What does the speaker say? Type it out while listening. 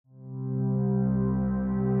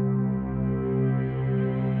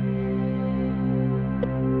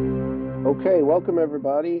Okay, welcome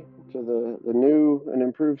everybody to the new and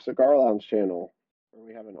improved Cigar Lounge channel, where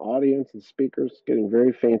we have an audience and speakers getting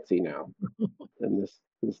very fancy now in this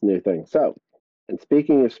new thing. So, and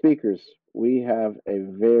speaking of speakers, we have a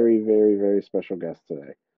very special guest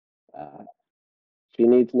today. Uh, she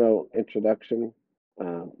needs no introduction,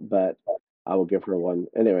 but I will give her one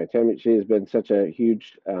anyway. Tammy, she has been such a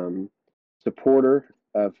huge supporter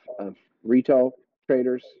of retail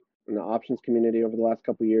traders in the options community over the last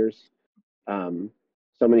couple of years. So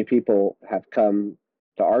many people have come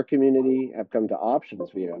to our community, have come to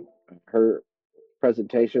options via her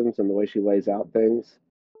presentations and the way she lays out things.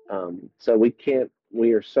 So we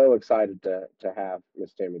are so excited to have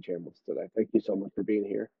Miss Tammy Chambless today. Thank you so much for being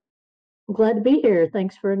here. I'm glad to be here.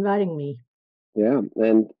 Thanks for inviting me. Yeah,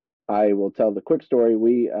 and I will tell the quick story.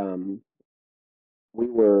 We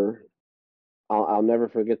were I'll never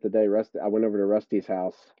forget the day I went over to Rusty's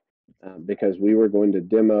house because we were going to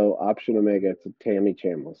demo Option Omega to Tammy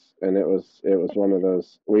Chambless, and it was one of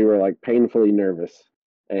those, we were like painfully nervous,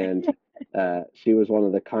 and she was one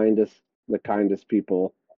of the kindest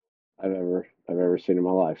people I've ever seen in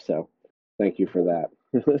my life. So thank you for that.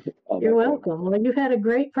 You're welcome. Well, you've had a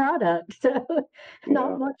great product, so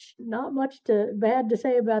Yeah. not much bad to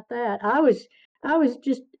say about that. I was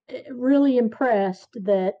just really impressed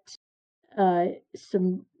that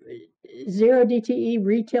some zero DTE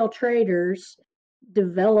retail traders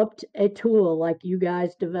developed a tool like you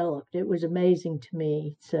guys developed. It was amazing to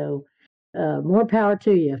me. So more power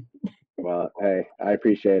to you. Well, hey, I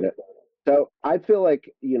appreciate it. So I feel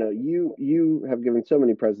like, you have given so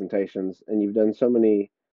many presentations and you've done so many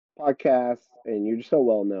podcasts and you're just so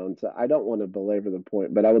well known. So I don't want to belabor the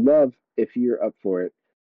point, but I would love, if you're up for it,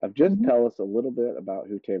 of just Mhm. tell us a little bit about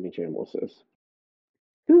who Tammy Chambliss is.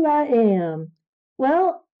 Who I am.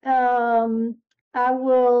 Well, I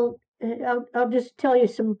will. I'll just tell you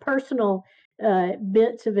some personal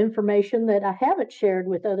bits of information that I haven't shared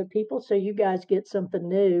with other people, so you guys get something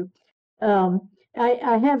new.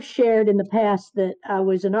 I have shared in the past that I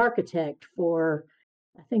was an architect for,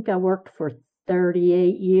 I think I worked for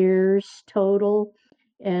 38 years total,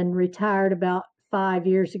 and retired about 5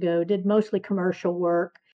 years ago. Did mostly commercial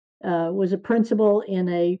work. Was a principal in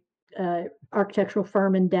a architectural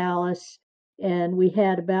firm in Dallas, and we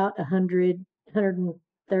had about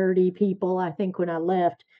 130 people, I think, when I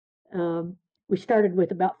left. We started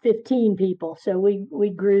with about 15 people, so we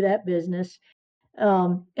grew that business.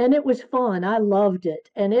 And it was fun. I loved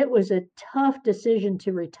it, and it was a tough decision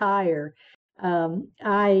to retire.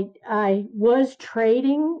 I was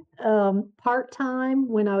trading part time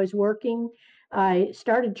when I was working. I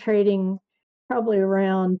started trading probably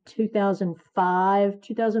around 2005,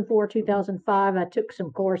 2004, 2005. I took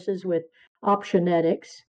some courses with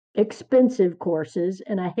Optionetics, expensive courses,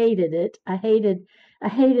 and I hated it. I hated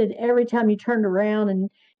every time you turned around and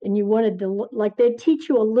you wanted to, like, they'd teach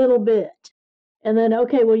you a little bit. And then,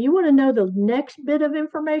 okay, well, you want to know the next bit of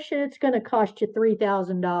information? It's going to cost you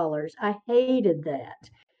 $3,000. I hated that.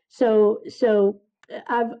 So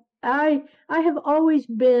I've I have always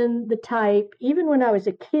been the type, even when I was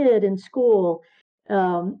a kid in school,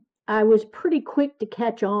 I was pretty quick to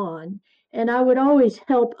catch on, and I would always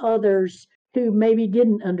help others who maybe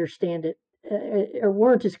didn't understand it or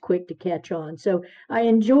weren't as quick to catch on. So I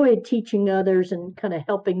enjoyed teaching others and kind of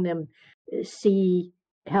helping them see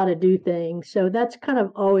how to do things. So that's kind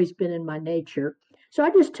of always been in my nature. So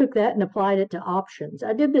I just took that and applied it to options.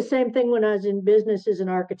 I did the same thing when I was in business as an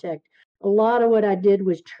architect. A lot of what I did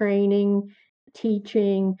was training,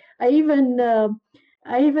 teaching. I even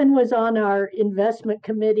was on our investment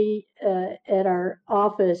committee at our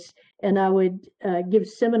office, and I would give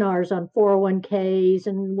seminars on 401ks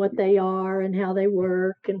and what they are and how they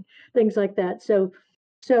work and things like that.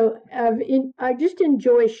 I just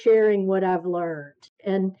enjoy sharing what I've learned,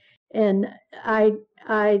 and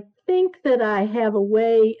I think that I have a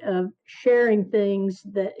way of sharing things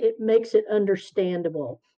that it makes it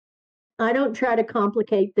understandable. I don't try to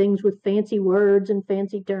complicate things with fancy words and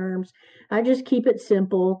fancy terms. I just keep it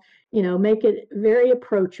simple, make it very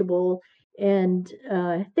approachable. And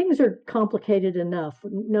things are complicated enough.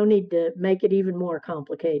 No need to make it even more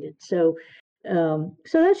complicated. So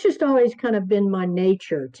that's just always kind of been my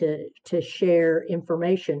nature to share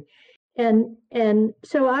information. And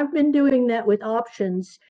so I've been doing that with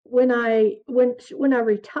options. When I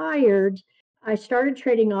retired, I started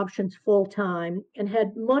trading options full time and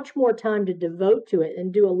had much more time to devote to it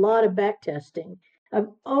and do a lot of back testing. I've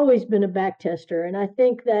always been a back tester, and I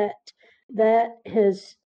think that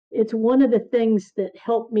has it's one of the things that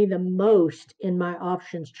helped me the most in my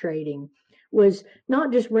options trading was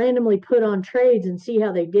not just randomly put on trades and see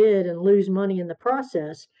how they did and lose money in the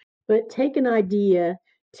process, but take an idea,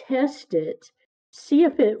 test it, see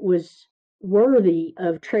if it was worthy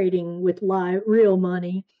of trading with live real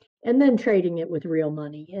money, and then trading it with real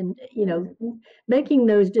money. And making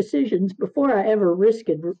those decisions before I ever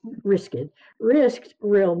risked risked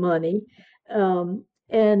real money. So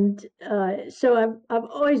I've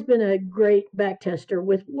always been a great back tester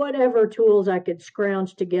with whatever tools I could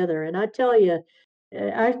scrounge together. And I tell you,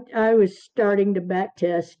 I was starting to back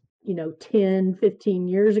test, 10, 15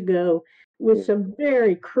 years ago with Mhm. some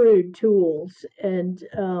very crude tools. And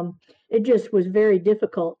it just was very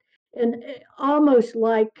difficult. And almost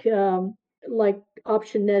like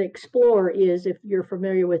OptionNet Explorer is, if you're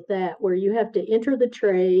familiar with that, where you have to enter the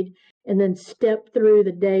trade and then step through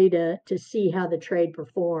the data to see how the trade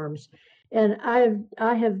performs. And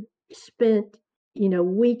I have spent,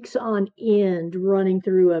 weeks on end running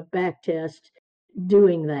through a back test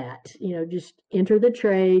doing that. Just enter the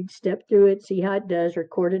trade, step through it, see how it does,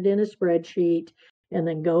 record it in a spreadsheet, and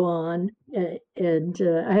then go on. And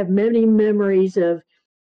I have many memories of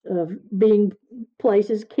being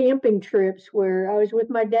places, camping trips where I was with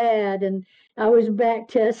my dad and I was back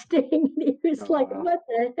testing. He was Oh, like, wow. "What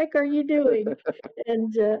the heck are you doing?"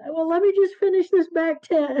 And well, let me just finish this back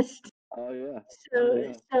test. Oh yeah. Oh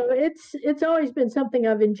So yeah. it's always been something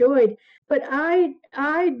I've enjoyed, but I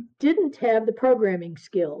didn't have the programming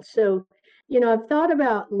skills. So, I've thought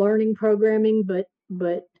about learning programming, but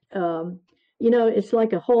it's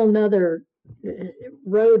like a whole nother uh,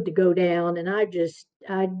 road to go down, and I just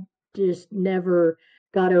never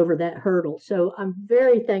got over that hurdle. So I'm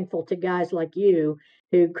very thankful to guys like you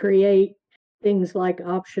who create things like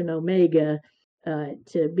Option Omega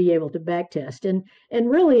to be able to backtest. And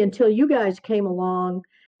really, until you guys came along,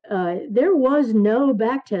 there was no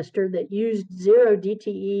backtester that used zero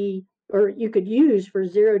DTE, or you could use for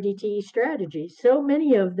zero DTE strategies. So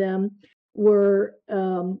many of them were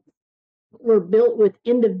were built with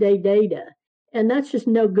end of day data, and that's just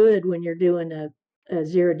no good when you're doing a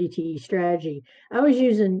zero DTE strategy. I was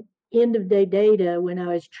using end of day data when I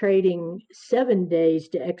was trading 7 days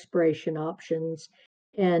to expiration options,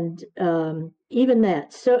 and even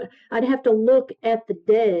that. So I'd have to look at the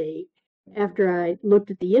day after I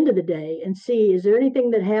looked at the end of the day and see, is there anything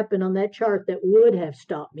that happened on that chart that would have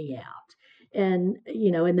stopped me out, and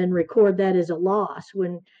then record that as a loss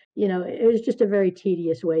when it was just a very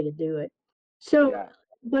tedious way to do it. So, Yeah.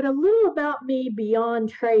 but a little about me beyond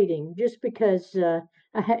trading, just because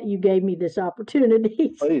you gave me this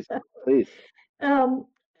opportunity. Please, please. um,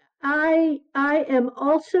 I am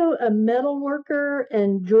also a metal worker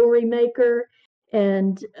and jewelry maker,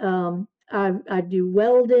 and I do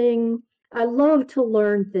welding. I love to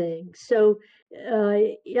learn things, so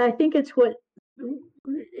I think it's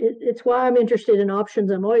why I'm interested in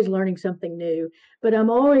options. I'm always learning something new, but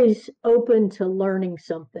I'm always open to learning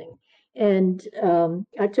something. And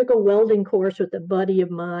I took a welding course with a buddy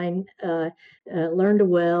of mine, learned to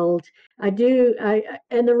weld. And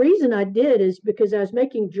the reason I did is because I was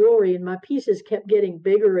making jewelry and my pieces kept getting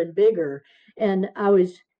bigger and bigger. And I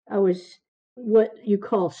was what you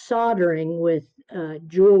call soldering with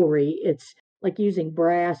jewelry. It's like using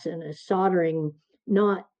brass and a soldering,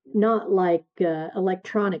 not like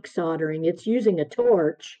electronic soldering. It's using a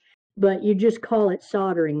torch, but you just call it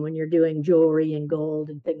soldering when you're doing jewelry and gold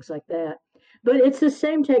and things like that. But it's the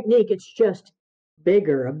same technique. It's just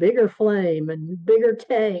bigger, a bigger flame and bigger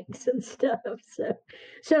tanks and stuff.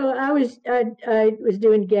 So I was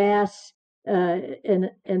doing gas and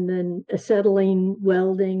then acetylene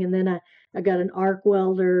welding, and then I got an arc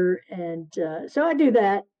welder, and so I do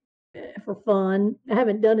that for fun. I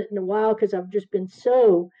haven't done it in a while because I've just been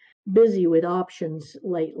so busy with options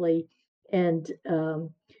lately, and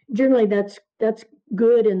generally that's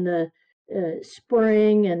good in the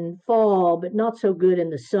spring and fall, but not so good in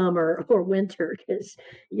the summer or winter because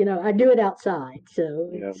I do it outside, so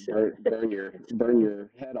Yeah, it's it's burn fun.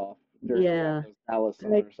 your head off during Yeah, those Dallas I,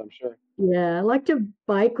 summers, I'm sure. yeah, I like to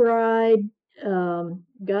bike ride.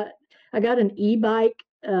 Got I got an e-bike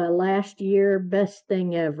last year, best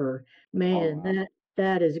thing ever. Oh Man, wow.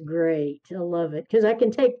 that is great. I love it because I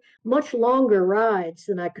can take much longer rides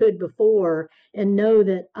than I could before and know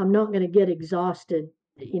that I'm not going to get exhausted,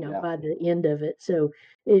 Yeah. by the end of it. So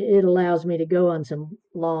it allows me to go on some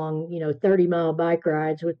long, 30-mile bike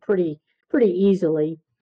rides with pretty easily.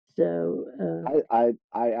 So I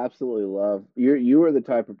absolutely love you are the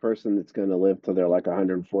type of person that's going to live till they're like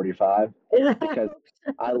 145 I because hope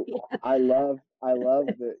I so. Yeah. I love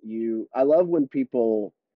that I love when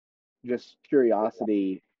people just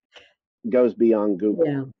curiosity goes beyond Google,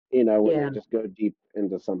 Yeah. when they Yeah. just go deep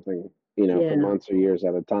into something, for Yeah. months or years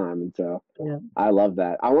at a time. And so Yeah. I love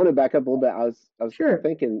that. I want to back up a little bit. I was Sure.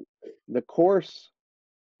 thinking the course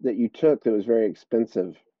that you took that was very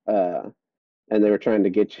expensive, and they were trying to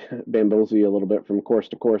get you bamboozle you a little bit from course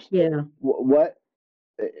to course. Yeah. What,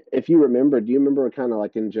 if you remember? Do you remember kind of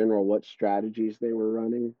like in general what strategies they were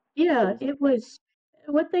running and Yeah, things like it that? was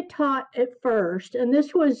what they taught at first, and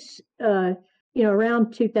this was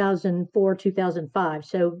around 2004, 2005.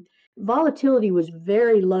 So volatility was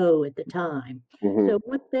very low at the time. Hmm. So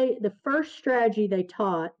the first strategy they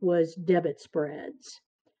taught was debit spreads.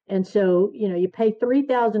 And so, you pay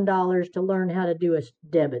 $3,000 to learn how to do a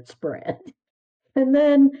debit spread. And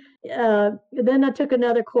then I took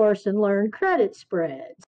another course and learned credit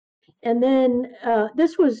spreads. And then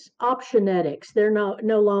this was Optionetics. They're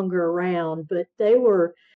no longer around, but they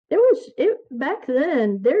were. There was it back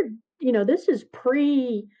then. This is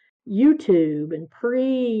pre YouTube and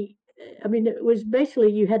pre. I mean, it was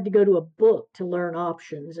basically you had to go to a book to learn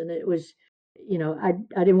options, and it was, I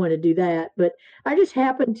didn't want to do that, but I just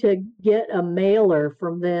happened to get a mailer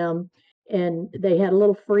from them, and they had a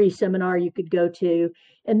little free seminar you could go to,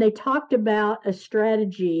 and they talked about a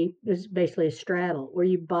strategy. It was basically a straddle where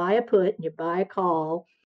you buy a put and you buy a call,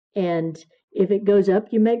 and if it goes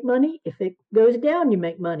up, you make money. If it goes down, you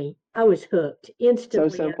make money. I was hooked So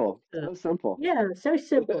instantly. I simple. was So hooked. simple. Yeah, so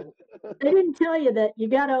simple. They didn't tell you that you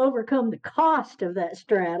got to overcome the cost of that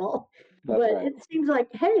straddle, That's but right. it seems like,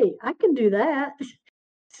 hey, I can do that.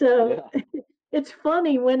 So Yeah. it's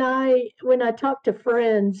funny when I talk to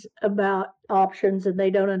friends about options and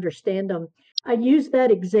they don't understand them, I use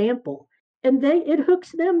that example, and it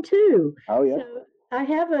hooks them too. Oh yeah. So I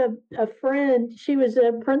have a friend. She was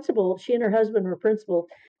a principal. She and her husband were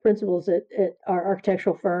principals at our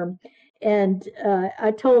architectural firm, and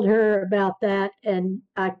I told her about that, and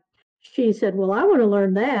she said, "Well, I want to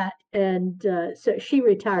learn that," and so she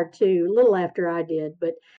retired too, a little after I did,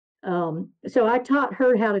 but. So I taught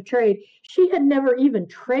her how to trade. She had never even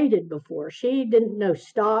traded before. She didn't know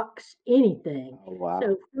stocks, anything. Oh So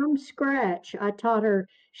wow. from scratch, I taught her.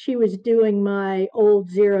 She was doing my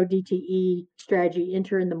old zero DTE strategy: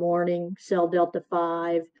 enter in the morning, sell Delta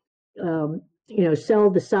 5, sell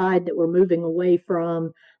the side that we're moving away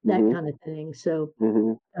from, that Hmm. kind of thing. So,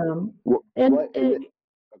 Hmm. um, What and, in the, and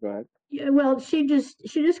oh, go ahead. yeah, well, she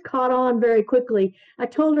just caught on very quickly. I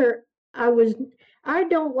told her I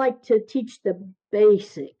don't like to teach the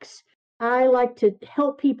basics. I like to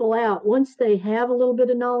help people out. Once they have a little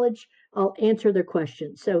bit of knowledge, I'll answer their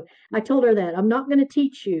questions. So I told her that I'm not going to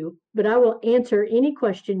teach you, but I will answer any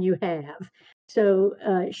question you have. So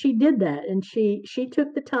she did that, and she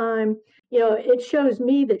took the time. It shows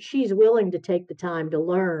me that she's willing to take the time to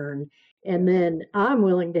learn, and Yes. then I'm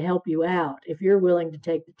willing to help you out if you're willing to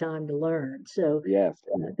take the time to learn. So Yes.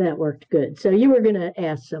 that worked good. So you were going to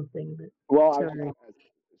ask something, but Well, I was just sorry. going to ask.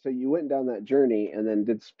 So you went down that journey and then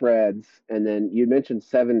did spreads, and then you mentioned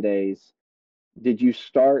 7 days. Did you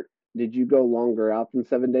start? Did you go longer out than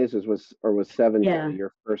 7 days, or was seven kind Yeah. of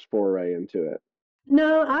your first foray into it?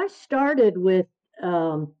 No, I started with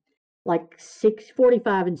um, like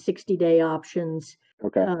 45 and 60-day options.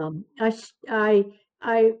 Okay.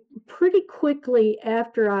 I pretty quickly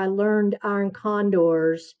after I learned iron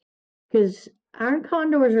condors, because iron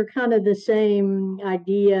condors are kind of the same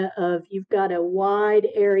idea of you've got a wide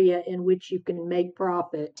area in which you can make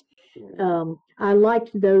profit. Mhm. I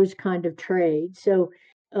liked those kind of trades. So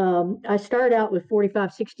I started out with 45,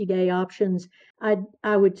 60-day options.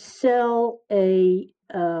 I would sell an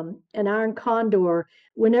iron condor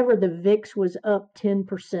whenever the VIX was up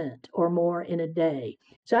 10% or more in a day.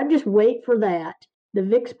 So I'd just wait for that. The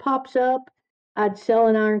VIX pops up, I'd sell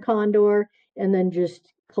an iron condor and then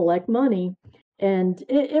just collect money. And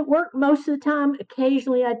it worked most of the time.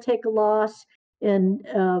 Occasionally I'd take a loss, and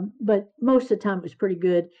but most of the time it was pretty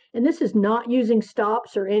good. And this is not using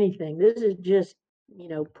stops or anything. This is just,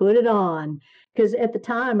 put it on, because at the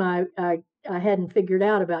time I hadn't figured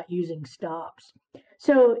out about using stops.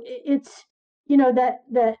 So it's,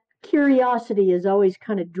 that curiosity has always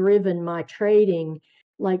kind of driven my trading.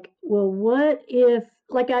 Like, well, what if,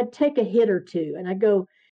 like, I'd take a hit or two and I go,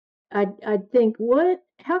 I'd think,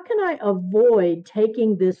 how can I avoid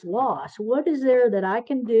taking this loss? What is there that I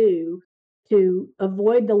can do to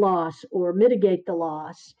avoid the loss or mitigate the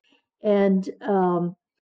loss? And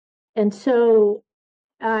so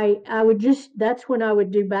I would just, that's when I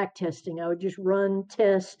would do back testing. I would just run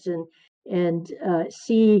tests and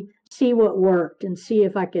see what worked and see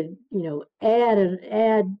if I could,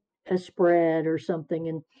 add a spread or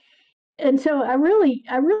something. And so I really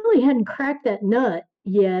hadn't cracked that nut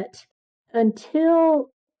yet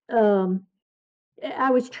until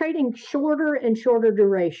I was trading shorter and shorter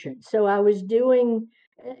duration. So I was doing,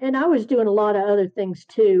 and I was doing a lot of other things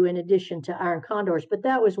too, in addition to iron condors, but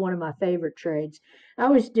that was one of my favorite trades. I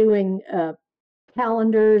was doing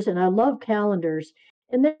calendars, and I love calendars.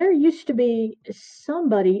 And there used to be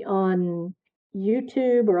somebody on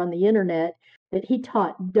YouTube or on the internet that he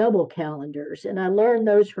taught double calendars, and I learned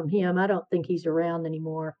those from him. I don't think he's around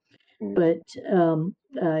anymore, but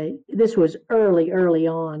this was early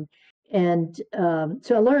on. And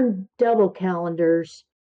so I learned double calendars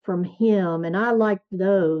from him, and I liked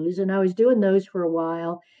those, and I was doing those for a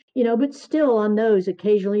while, but still on those,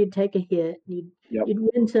 occasionally you'd take a hit, Yep. you'd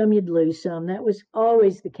win some, you'd lose some. That was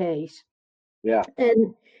always the case. Yeah.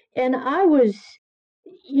 And I was,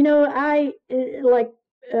 I like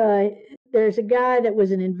uh, there's a guy that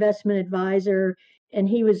was an investment advisor, and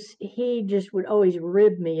he just would always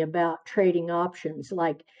rib me about trading options.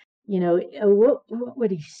 Like, what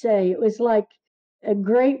would he say? It was like a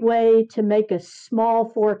great way to make a small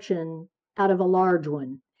fortune out of a large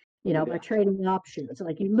one, by trading options.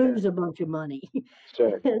 Like you lose a bunch of money.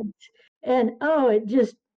 Sure. And oh, it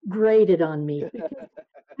just grated on me because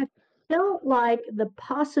I felt like the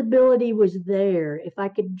possibility was there if I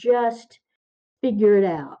could just figure it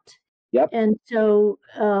out. Yep. And so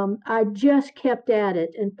I just kept at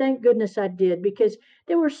it. And thank goodness I did, because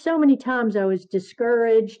there were so many times I was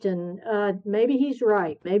discouraged. And maybe he's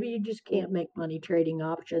right. Maybe you just can't make money trading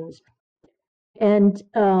options. And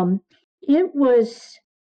it was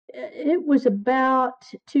it was about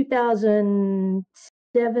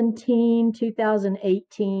 2017,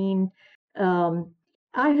 2018. Um,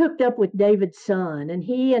 I hooked up with David's son, and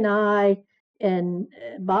he and I and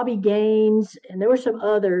Bobby Gaines, and there were some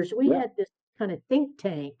others. We had this kind of think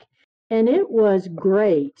tank, and it was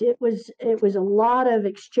great. It was a lot of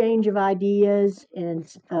exchange of ideas, and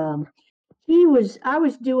I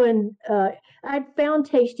was doing, I'd found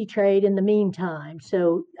Tasty Trade in the meantime.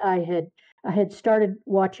 So I had started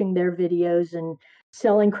watching their videos and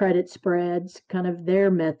selling credit spreads, kind of their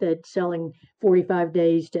method, selling 45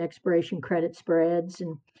 days to expiration credit spreads,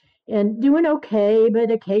 and doing okay,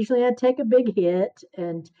 but occasionally I'd take a big hit.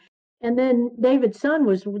 And then David's son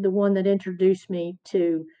was the one that introduced me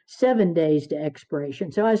to 7 days to expiration.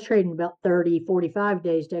 So I was trading about 30, 45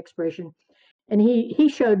 days to expiration, and he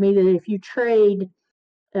showed me that if you trade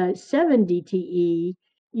 7 DTE,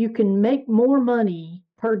 you can make more money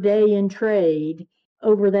per day in trade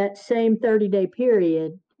over that same 30-day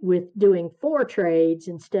period with doing 4 trades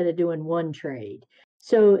instead of doing 1 trade.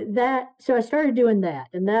 So I started doing that,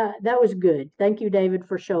 and that was good. Thank you, David,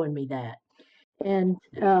 for showing me that. And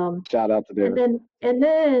Shout out to David. and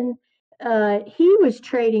then he was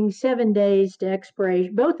trading 7 days to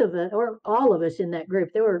expiration. Both of us, or all of us in that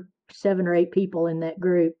group, there were 7 or 8 people in that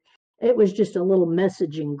group. It was just a little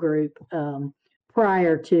messaging group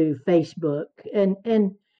prior to Facebook, and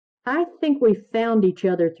I think we found each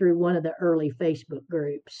other through one of the early Facebook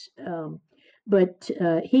groups. But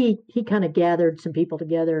he kind of gathered some people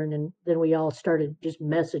together, and then we all started just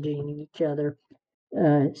messaging each other.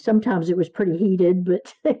 Sometimes it was pretty heated,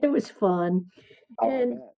 but it was fun.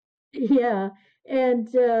 And yeah, and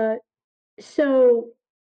so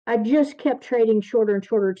I just kept trading shorter and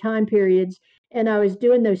shorter time periods, and I was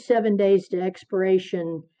doing those 7 days to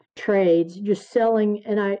expiration trades, just selling.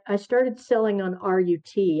 And I started selling on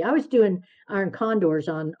RUT. I was doing iron condors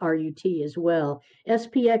on RUT as well.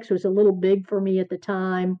 SPX was a little big for me at the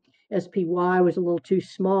time. SPY was a little too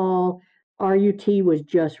small. RUT was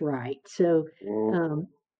just right. So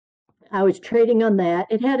I was trading on that.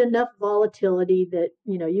 It had enough volatility that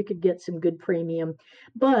you could get some good premium.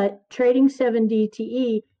 But trading 7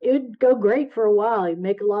 DTE, it would go great for a while. You'd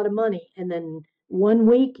make a lot of money, and then one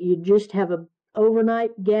week you'd just have a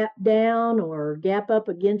overnight gap down or gap up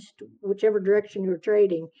against whichever direction you were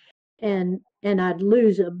trading, and I'd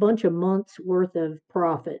lose a bunch of months worth of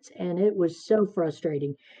profits, and it was so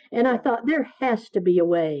frustrating. And I thought there has to be a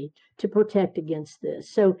way to protect against this.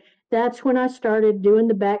 So that's when I started doing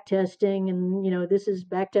the back testing, and this is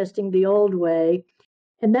back testing the old way.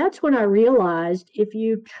 And that's when I realized if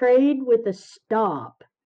you trade with a stop,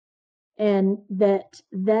 and that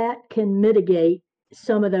can mitigate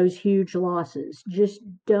some of those huge losses. Just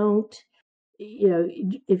don't,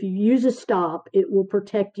 if you use a stop, it will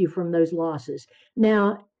protect you from those losses.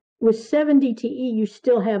 Now, with 7 DTE, you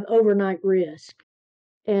still have overnight risk,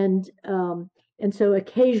 and so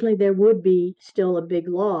occasionally there would be still a big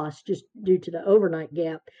loss just due to the overnight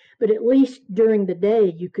gap, but at least during the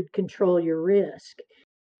day you could control your risk.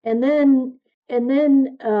 And then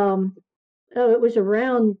oh, it was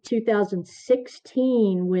around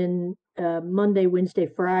 2016 when Monday, Wednesday,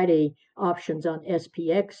 Friday options on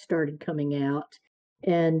SPX started coming out.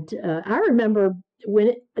 And I remember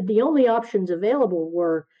when the only options available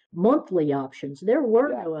were monthly options. There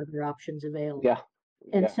were Yeah. no other options available. Yeah.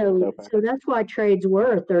 And Yeah. so, So fast. so that's why trades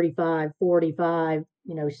were 35, 45,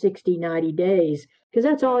 60, 90 days, because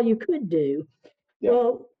that's all you could do.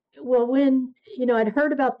 Yeah. Well, when I'd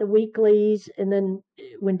heard about the weeklies, and then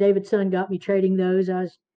when David Sun got me trading those, I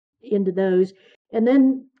was into those, and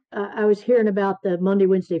then I was hearing about the Monday,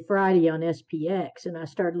 Wednesday, Friday on SPX, and I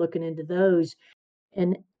started looking into those,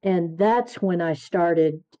 and that's when I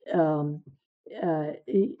started uh,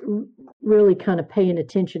 really kind of paying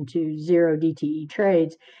attention to zero DTE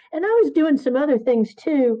trades, and I was doing some other things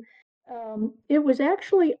too. It was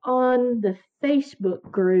actually on the Facebook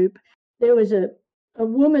group. There was a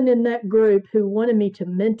woman in that group who wanted me to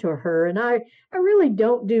mentor her, and I really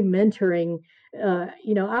don't do mentoring.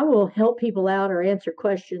 I will help people out or answer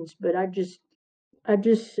questions, but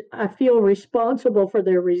I feel responsible for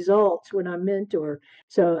their results when I mentor.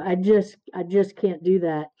 So I just can't do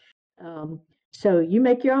that. Um, so you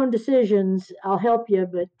make your own decisions. I'll help you,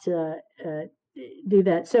 but do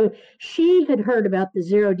that. So she had heard about the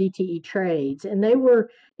zero DTE trades, and there were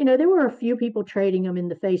a few people trading them in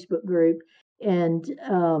the Facebook group, and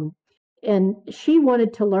and she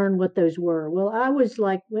wanted to learn what those were. Well, I was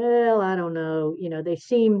like, well, I don't know. They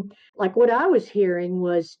seem like what I was hearing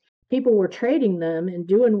was people were trading them and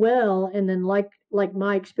doing well, and then like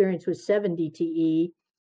my experience with 7 DTE,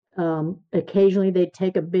 occasionally they'd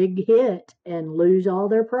take a big hit and lose all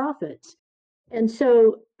their profits. And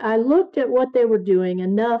so I looked at what they were doing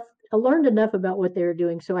enough. I learned enough about what they were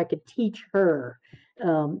doing so I could teach her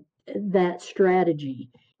that strategy.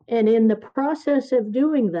 And in the process of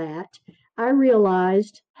doing that, I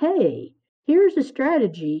realized, hey, here's a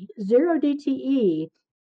strategy, zero DTE,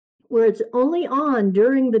 where it's only on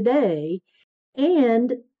during the day,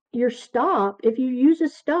 and your stop, if you use a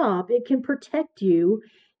stop, it can protect you.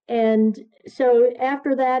 And so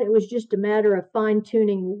after that, it was just a matter of fine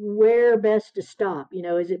tuning where best to stop.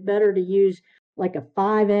 Is it better to use like a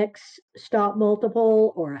 5x stop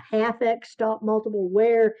multiple or a half x stop multiple?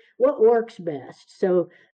 What works best? So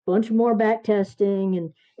a bunch more back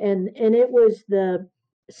testing, and it was the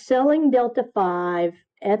selling delta 5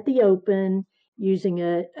 at the open using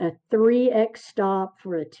a 3x stop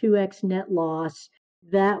for a 2x net loss.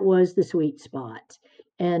 That was the sweet spot.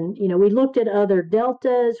 And, we looked at other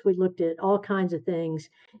deltas, we looked at all kinds of things.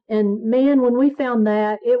 And man, when we found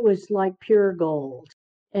that, it was like pure gold.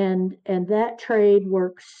 And that trade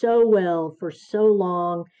worked so well for so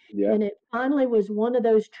long. Yeah. And it finally was one of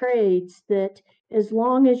those trades that, as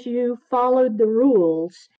long as you followed the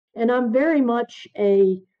rules, and I'm very much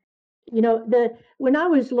the when I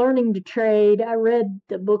was learning to trade, I read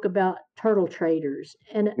the book about turtle traders,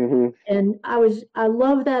 and Hmm. and I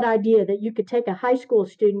love that idea that you could take a high school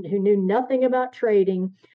student who knew nothing about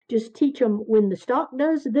trading, just teach them when the stock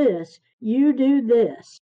does this, you do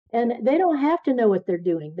this. Yeah. And they don't have to know what they're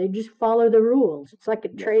doing. They just follow the rules. It's like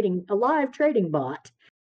Yeah. a live trading bot.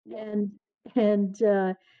 Yeah. And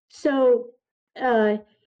so uh,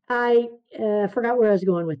 I forgot where I was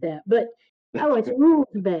going with that, but oh, it's rules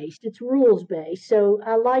based. It's rules based. So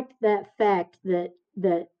I liked that fact that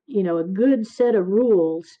a good set of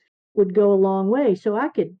rules would go a long way. So I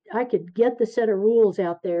could get the set of rules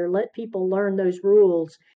out there, let people learn those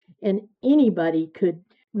rules, and anybody could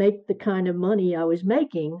make the kind of money I was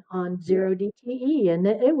making on Yeah. zero DTE, and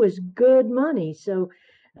it was good money. So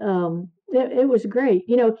it was great.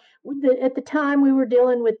 At the time we were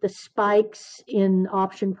dealing with the spikes in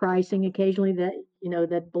option pricing occasionally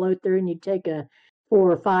that blow through, and you'd take a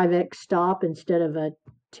 4 or 5x stop instead of a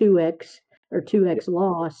 2x or Yeah. 2x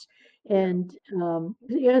loss. Yeah. And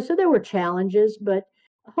so there were challenges, but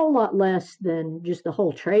a whole lot less than just the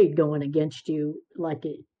whole trade going against you like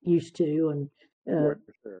it used to, and uh, For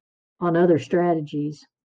sure. on other strategies.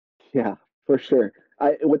 Yeah, for sure.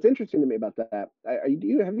 What's interesting to me about that, have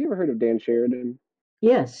you ever heard of Dan Sheridan?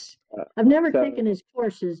 Yes. Uh, I've never taken so his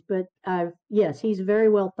courses, but yes, he's very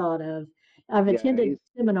well thought of. I've yeah, attended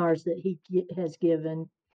seminars that has given.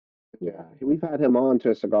 yeah, Yeah. we've had him on to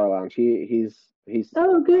a cigar lounge. He's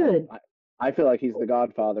Oh, good. I feel like he's the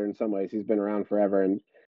godfather in some ways. He's been around forever. And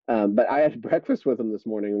but I had breakfast with him this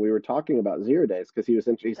morning, and we were talking about 0 days because he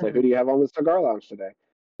said, "Who Uh-huh. do you have on the cigar lounge today?"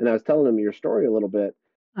 And I was telling him your story a little bit,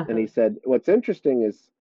 and he Uh-huh. said, "What's interesting is,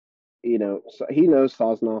 so he knows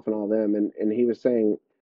Sosnoff and all them, and he was saying,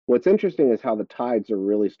 what's interesting is how the tides are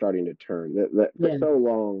really starting to turn. That for Yeah. so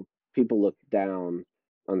long people looked down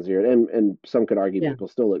on 0, and some could argue Yeah. people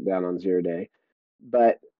still look down on 0 day,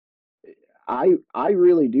 but I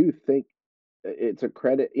really do think." it's a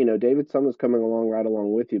credit. David Summer's coming along right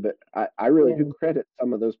along with you, but I really do Yeah, credit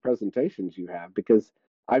some of those presentations you have because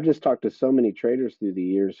I've just talked to so many traders through the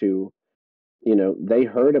years who, they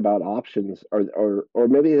heard about options or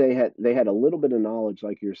maybe they had a little bit of knowledge,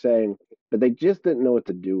 like you're saying, but they just didn't know what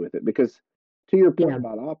to do with it because to your point yeah,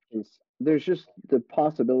 about options, there's just the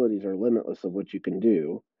possibilities are limitless of what you can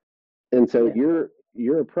do. And so yeah,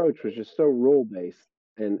 your approach was just so rule based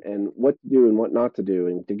and what to do and what not to do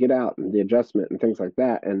and to get out and the adjustment and things like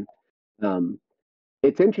that. And um,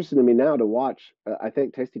 it's interesting to me now to watch. I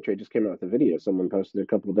think Tasty Trade just came out with a video someone posted a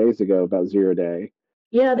couple of days ago about 0 day.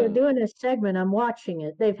 yeah. They're Uh, doing a segment. I'm watching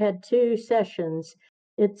it. They've had two sessions.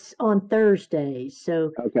 It's on Thursdays.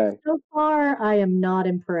 So okay. so far, I am not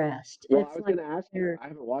impressed. Well, I It's was like going to ask you. they're I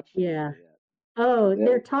haven't watched the yeah. video yet. Oh, they're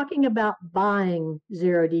Then, talking about buying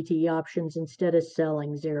zero DTE options instead of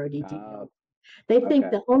selling zero DTE. uh, They think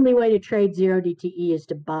okay. the only way to trade zero DTE is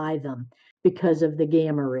to buy them because of the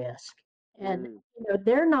gamma risk. And Mm,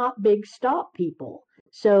 they're not big stop people.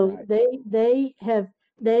 So right.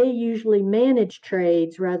 they usually manage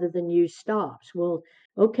trades rather than use stops. Well,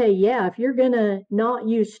 okay, yeah, if you're gonna not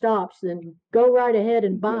use stops, then go right ahead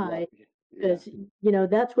and Good luck. buy Yeah. because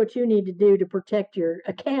that's what you need to do to protect your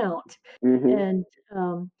account. Hmm. And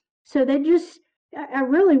so they just I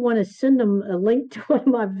really want to send them a link to one of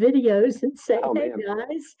my videos and say, Oh "Hey man.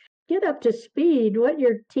 guys, get up to speed. What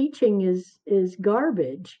you're teaching is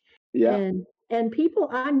garbage." Yeah. And people,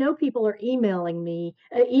 I know people are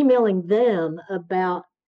emailing them about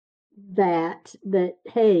that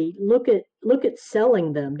hey, look at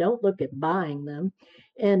selling them, don't look at buying them,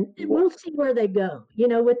 and Well, we'll see where they go.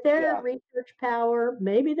 With their yeah. research power,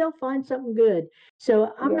 maybe they'll find something good.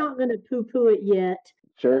 So I'm Yeah. not going to poo-poo it yet.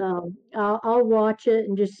 Sure. I'll watch it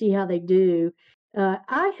and just see how they do. uh,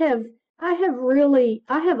 i have I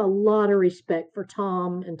have a lot of respect for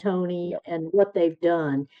Tom and Tony Yep. and what they've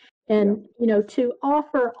done, Yep. and to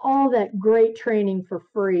offer all that great training for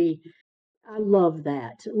free. I love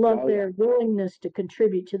that. Love Oh yeah. their willingness to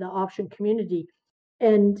contribute to the option community.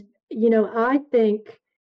 And I think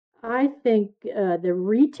the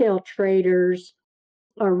retail traders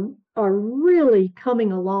are really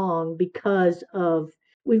coming along because of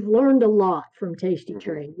we've learned a lot from Tasty Hmm.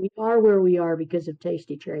 Trade. We are where we are because of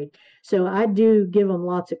Tasty Trade. So I do give them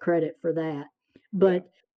lots of credit for that. Yeah. But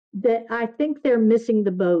that I think they're missing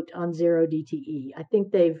the boat on zero DTE. I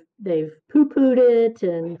think they've poo-pooed it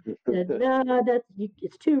and said, no,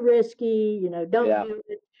 it's too risky, don't Yeah. do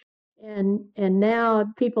it. And now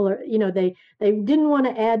people are, they didn't want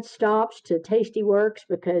to add stops to Tasty Works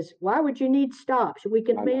because why would you need stops? We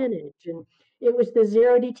can I know. manage. And it was the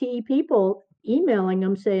zero DTE people emailing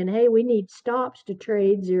them saying, hey, we need stops to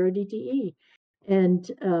trade zero DTE. And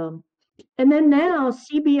then Yeah. now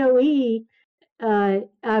CBOE,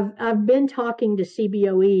 I've been talking to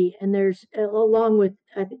CBOE, and there's along with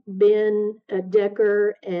Ben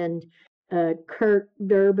Decker and Kurt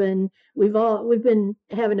Durbin. We've been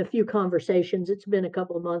having a few conversations. It's been a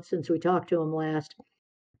couple of months since we talked to them last,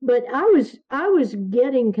 but I was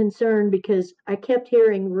getting concerned because I kept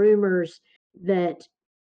hearing rumors that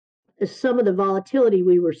some of the volatility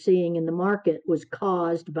we were seeing in the market was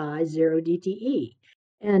caused by zero DTE.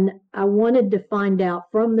 And I wanted to find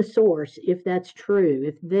out from the source if that's true,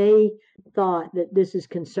 if they thought that this is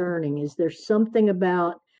concerning. Is there something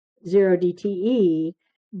about zero DTE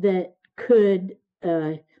that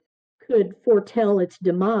uh, could foretell its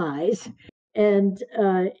demise? And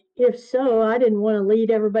if so, I didn't want to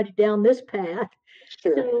lead everybody down this path.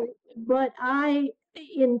 Sure. So, but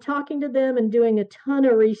in talking to them and doing a ton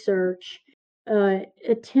of research,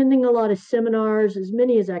 attending a lot of seminars, as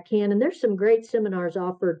many as I can, and there's some great seminars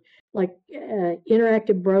offered, like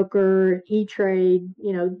Interactive Broker, E-Trade,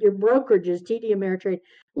 your brokerages, TD Ameritrade.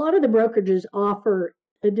 A lot of the brokerages offer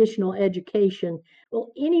additional education.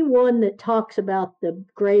 Well, anyone that talks about the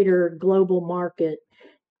greater global market,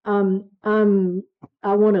 um, I'm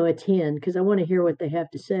I want to attend because I want to hear what they have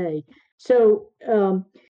to say. So,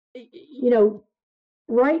 you know,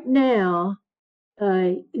 right now,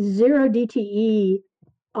 zero DTE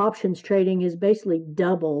options trading is basically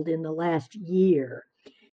doubled in the last year,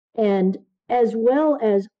 and as well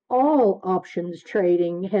as all options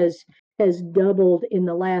trading has doubled in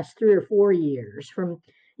the last 3 or 4 years. From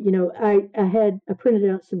I printed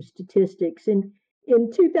out some statistics. In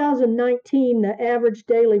 2019, the average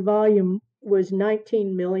daily volume was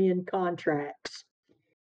 19 million contracts,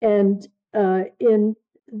 and in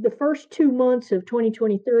the first 2 months of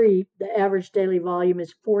 2023, the average daily volume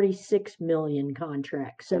is 46 million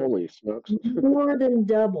contracts. So Holy smokes. more than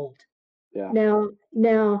doubled. Yeah.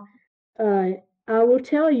 Now, uh, I will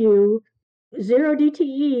tell you, zero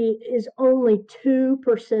DTE is only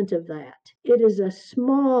 2% of that. It is a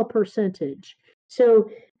small percentage. So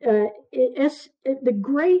the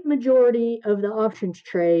great majority of the options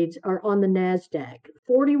trades are on the NASDAQ.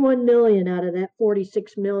 41 million out of that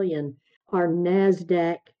 46 million are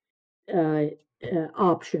NASDAQ uh,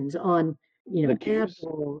 options on, The Qs?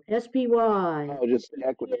 Apple, SPY, Oh, just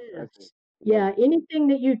equities. I see. CPS. Okay. Yeah, anything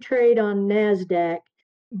that you trade on NASDAQ,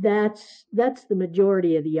 that's the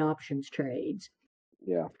majority of the options trades.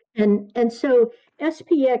 Yeah. And so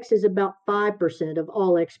SPX is about 5% of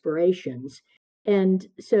all expirations. And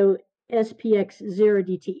so SPX 0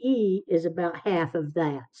 DTE is about half of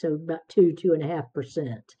that, so about 2.5%.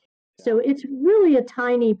 Yeah. So it's really a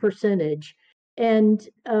tiny percentage. And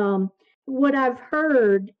what I've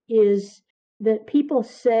heard is that people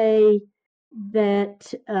say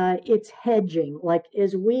that it's hedging. Like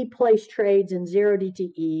as we place trades in 0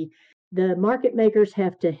 DTE, the market makers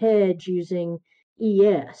have to hedge using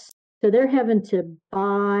ES. So they're having to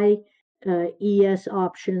buy ES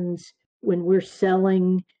options when we're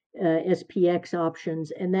selling SPX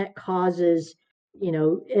options, and that causes,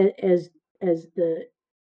 as the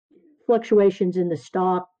fluctuations in the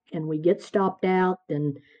stock and we get stopped out,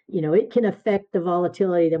 then it can affect the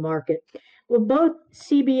volatility of the market. Well, both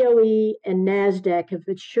CBOE and NASDAQ have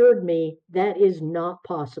assured me that is not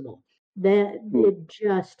possible. That Hmm. it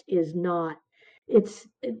just is not.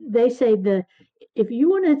 They say if you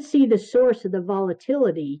want to see the source of the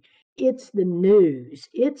volatility, it's the news,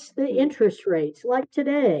 it's the interest rates. Like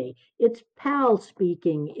today, it's Powell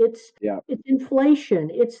speaking, Yeah. it's inflation,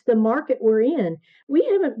 it's the market we're in. We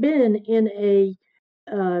haven't been in a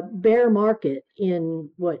bear market in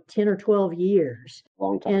what, 10 or 12 years,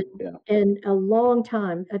 Long and time. Yeah. a long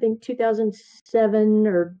time. I think 2007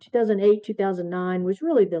 or 2008, 2009 was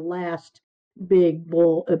really the last big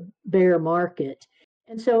bear market.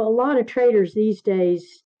 And so a lot of traders these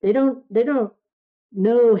days, they don't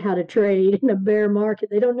know how to trade in a bear market.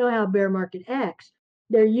 They don't know how a bear market acts.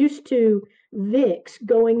 They're used to VIX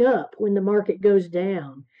going up when the market goes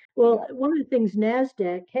down. Well, Yeah. one of the things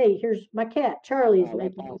NASDAQ, hey, here's my cat, Charlie, is Oh,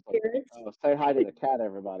 that's making an awesome. appearance. Oh, say hi to the cat,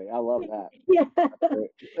 everybody. I love that. Yeah.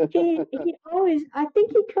 That's he great. he always, I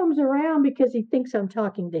think he comes around because he thinks I'm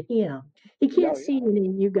talking to him. He Yeah, can't yeah, see any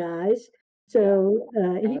of you guys. yeah. So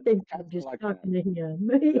he Cats, thinks I'm cats are just like that. talking to him.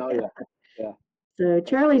 Oh, Yeah. yeah, yeah. So That's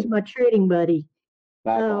Charlie's cool. my trading buddy.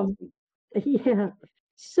 That's Um, awesome. yeah.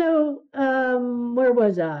 So, where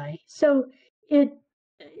was I? So it,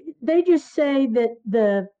 they just say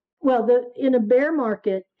that in a bear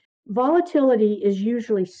market, volatility is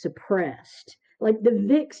usually suppressed. Like the Mm.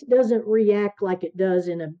 VIX doesn't react like it does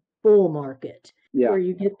in a bull market Yeah, where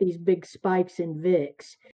you get these big spikes in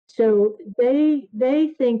VIX. yeah, So they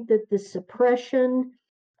think that the suppression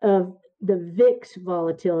of the VIX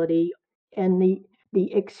volatility and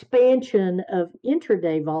the expansion of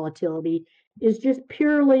intraday volatility is just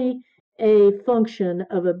purely a function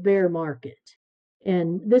of a bear market.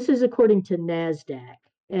 And this is according to NASDAQ.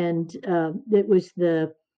 And it was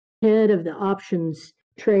the head of the options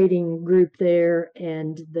trading group there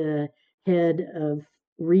and the head of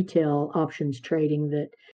retail options trading that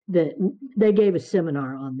they gave a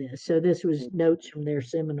seminar on this. So this was Mhm. notes from their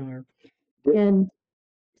seminar. Did, And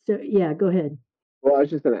so, yeah, go ahead. well, I was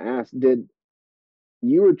just going to ask, did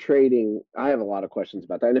you were trading? I have a lot of questions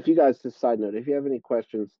about that. And if you guys, just side note, if you have any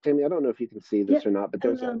questions, Tammy, I don't know if you can see Yeah. this or not, but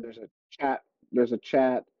there's a Um, there's a chat. There's a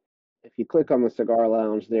chat. If you click on the Cigar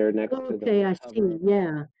Lounge there next to okay, the I cover see. of it,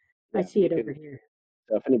 Yeah, I yeah, see you it over can. here.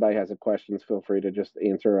 So if anybody has a questions, feel free to just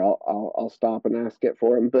answer. I'll stop and ask it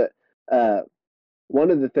for them. But uh, one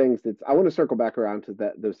of the things that's I want to circle back around to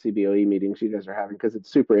those CBOE meetings you guys are having because it's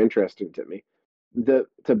super interesting to me. The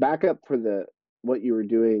to back up for the what you were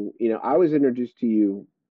doing, I was introduced to you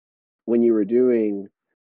when you were doing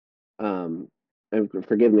um and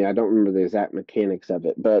forgive me, I don't remember the exact mechanics of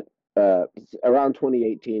it, but around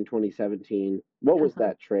 2018, 2017, what was Uh-huh.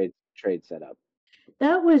 that trade setup?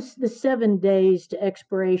 That was the 7 days to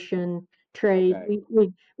expiration trade.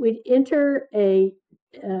 Okay. We'd enter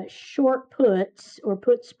short puts or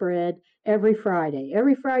put spread every Friday.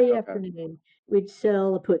 Every Friday Okay. afternoon, we'd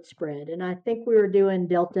sell a put spread, and I think we were doing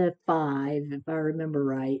Delta 5, if I remember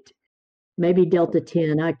right. Maybe Delta Okay.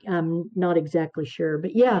 10. I'm not exactly sure.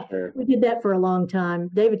 But yeah, Sure. we did that for a long time.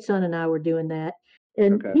 David's son and I were doing that.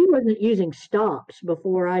 And Okay. he wasn't using stops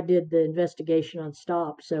before I did the investigation on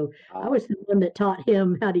stops. So I Ah, was the one that taught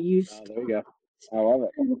him how to use oh, there you go. stops. I love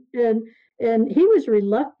it. And and he was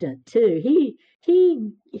reluctant too. He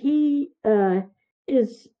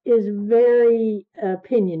is very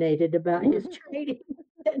opinionated about his trading.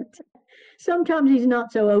 sometimes he's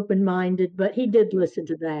not so open-minded, but he did listen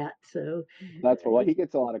to that. So That's what he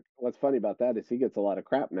gets a lot of. What's funny about that is he gets a lot of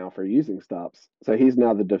crap now for using stops. So he's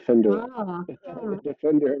now the defender, ah, the ah,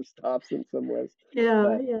 defender of stops in some ways. yeah,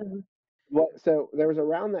 But yeah, what? So there was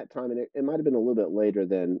around that time, and it might have been a little bit later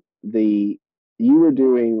than the you were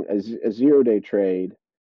doing a 0 day trade,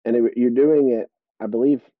 and you're doing it, I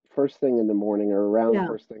believe, first thing in the morning or around yeah.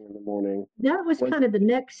 first thing in the morning. That was Was kind of the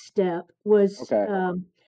next step was okay.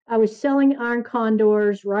 I was selling iron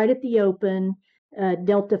condors right at the open,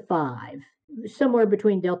 Delta 5, somewhere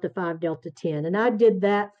between Delta 5, Delta 10. And I did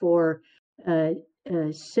that for uh,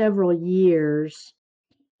 several years.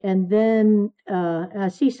 And then I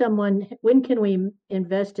see someone, when can we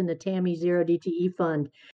invest in the Tammy Zero DTE fund?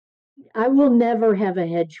 I will never have a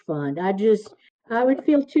hedge fund. I would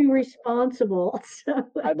feel too responsible. So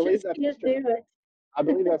I I believe just that's can't Mr. do I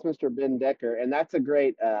believe that's Mr. Ben Decker, and that's a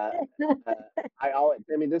great. it. Uh, I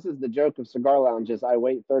mean, this is the joke of Cigar Lounge. Is I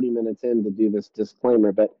wait 30 minutes in to do this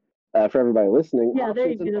disclaimer, but for everybody listening, Yeah, there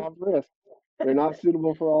options you go. involve risk. They're not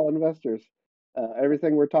suitable for all investors.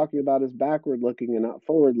 Everything we're talking about is backward looking and not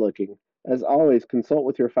forward looking. As always, consult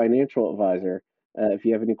with your financial advisor if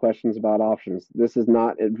you have any questions about options. This is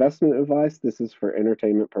not investment advice. This is for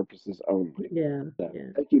entertainment purposes only. Yeah, So, yeah.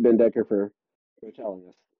 thank you, Ben Decker, for telling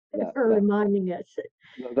us that. For reminding us.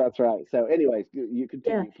 No, that's right. So, anyways, you Yeah.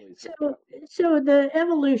 continue, please. So, Yeah. so the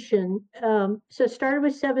evolution, so started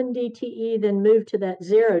with 7 DTE, then moved to that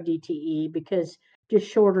 0 DTE because just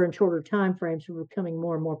shorter and shorter time frames were becoming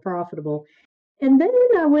more and more profitable. And then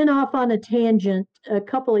I went off on a tangent a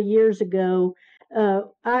couple of years ago.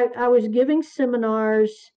 I was giving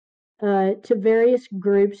seminars to various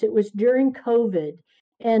groups. It was during COVID.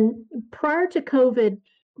 And prior to COVID,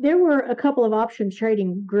 there were a couple of options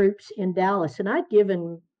trading groups in Dallas, and I'd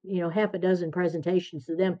given, half a dozen presentations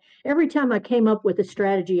to them. Every time I came up with a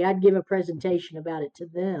strategy, I'd give a presentation about it to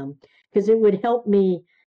them because it would help me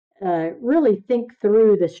really think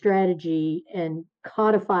through the strategy and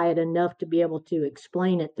codify it enough to be able to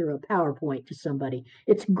explain it through a PowerPoint to somebody.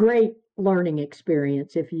 It's great learning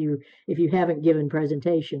experience if you haven't given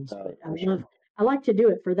presentations, but For sure. I like to do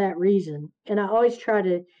it for that reason, and I always try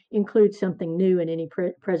to include something new in any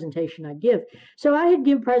presentation I give. So I had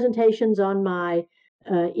give presentations on my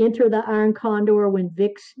enter the iron condor when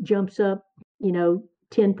VIX jumps up,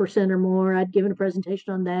 10% or more. I'd given a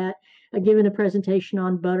presentation on that. Given a presentation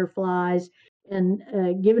on butterflies, and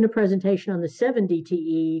given a presentation on the 7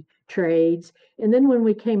 DTE trades. And then when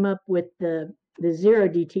we came up with the 0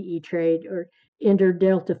 DTE trade or enter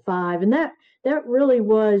Delta 5, and that really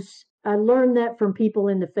was, I learned that from people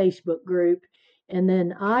in the Facebook group. And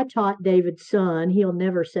then I taught David's son. He'll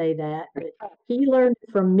never say that, but he learned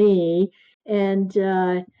from me. And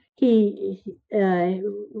he,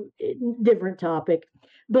 different topic.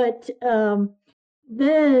 But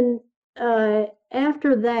then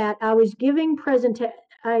after that, I was giving presentations,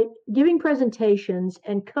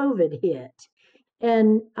 and COVID hit,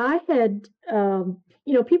 and I had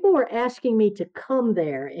people were asking me to come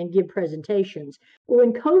there and give presentations. Well,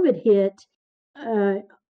 when COVID hit, uh,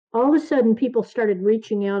 all of a sudden people started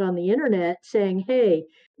reaching out on the internet saying, "Hey,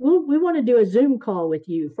 we want to do a Zoom call with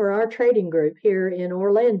you for our trading group here in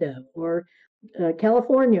Orlando or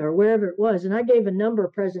California or wherever it was." And I gave a number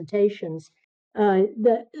of presentations.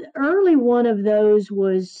 The early one of those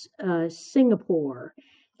was Singapore,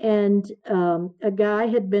 and a guy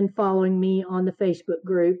had been following me on the Facebook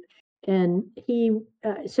group, and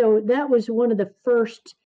so that was one of the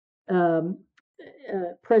first um,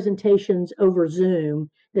 presentations over Zoom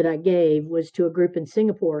that I gave was to a group in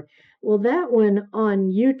Singapore. Well, that one on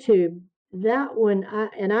YouTube,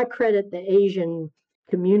 I credit the Asian Yeah.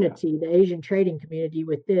 community, the Asian trading community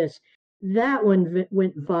with this. That one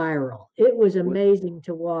went viral. It was Was amazing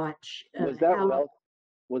to watch was that how wealth?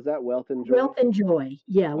 Was that wealth and joy? Wealth and Joy.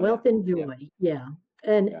 Yeah, Oh yeah. Wealth and Yeah. Joy. Yeah.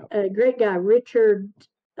 And Yeah. a great guy, Richard,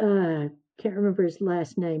 can't remember his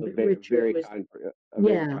last name, A but very, Richard very was, kind, a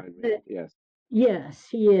very yeah, kind man. Yes. yes,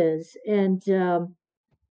 he is. And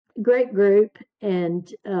great group.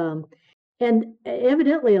 And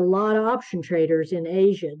evidently a lot of option traders in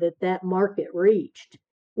Asia that market reached.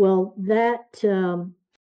 Well, that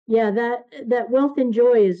Wealth and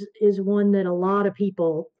Joy is one that a lot of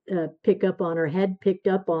people pick up on or had picked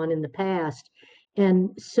up on in the past. And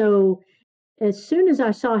so as soon as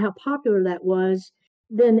I saw how popular that was,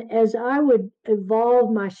 then as I would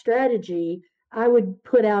evolve my strategy, I would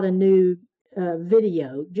put out a new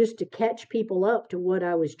video just to catch people up to what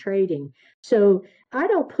I was trading. So I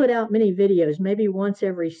don't put out many videos, maybe once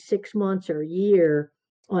every 6 months or a year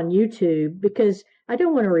on YouTube because I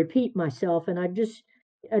don't want to repeat myself. And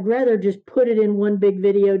I'd rather just put it in one big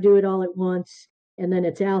video, do it all at once, and then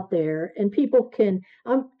it's out there. And people can,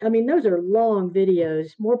 I mean, those are long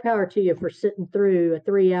videos. More power to you for sitting through a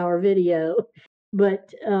 3 hour video.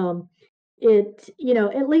 But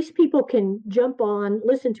at least people can jump on,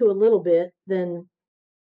 listen to a little bit, then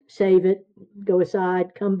save it, go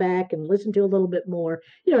aside, come back and listen to a little bit more.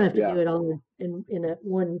 You don't have to Yeah. do it all in a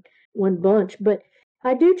one bunch, but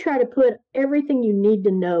I do try to put everything you need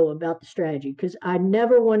to know about the strategy because I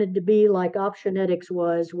never wanted to be like Optionetics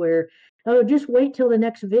was, where oh, just wait till the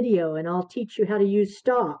next video and I'll teach you how to use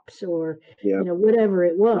stops or Yeah. whatever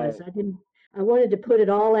it was. Right. I didn't. I wanted to put it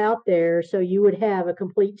all out there so you would have a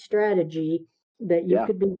complete strategy that you Yeah.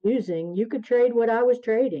 could be using. You could trade what I was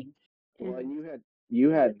trading, Well, and and you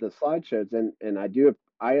had the slideshows, and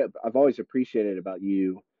I've always appreciated about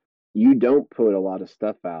you. You don't put a lot of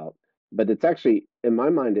stuff out, but it's actually in my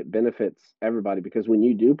mind it benefits everybody because when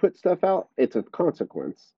you do put stuff out, it's a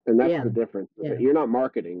consequence, and that's yeah, the difference. yeah. You're not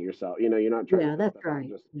marketing yourself. You're not trying to Yeah, put that's stuff out right.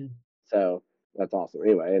 just Yeah. so. That's awesome.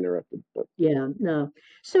 Anyway, I interrupted, but Yeah, no.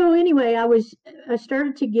 So anyway, I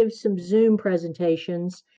started to give some Zoom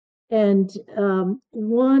presentations, and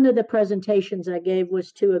one of the presentations I gave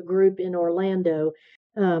was to a group in Orlando.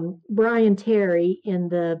 Brian Terry in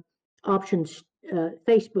the options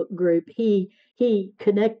Facebook group. He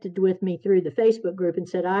connected with me through the Facebook group and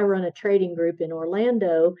said, I run a trading group in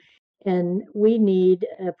Orlando, and we need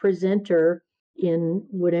a presenter in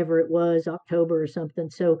whatever it was, October or something.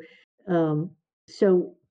 Um,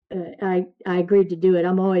 so I agreed to do it.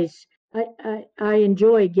 I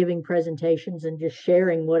enjoy giving presentations and just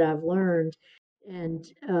sharing what I've learned. And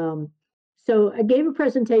so I gave a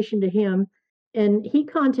presentation to him, and he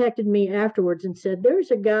contacted me afterwards and said,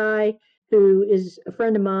 "There's a guy who is a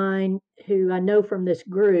friend of mine who I know from this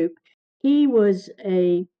group. He was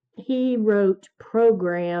a he wrote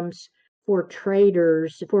programs for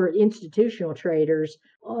traders, for institutional traders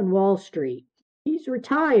on Wall Street. He's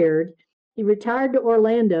retired. He retired to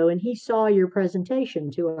Orlando and he saw your presentation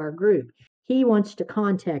to our group. He wants to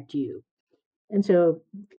contact you." And so,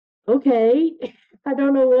 okay, I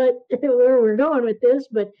don't know where we're going with this,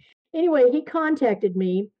 but anyway, he contacted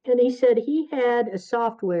me and he said he had a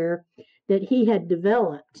software that he had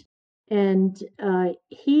developed, and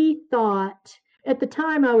he thought at the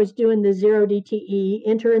time I was doing the zero DTE,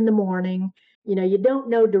 enter in the morning. You don't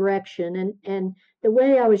know direction, and the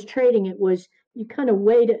way I was trading it was you kind of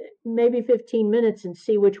wait maybe 15 minutes and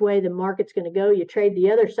see which way the market's going to go. You trade the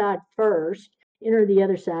other side first, enter the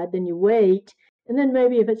other side, then you wait, and then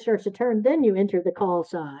maybe if it starts to turn, then you enter the call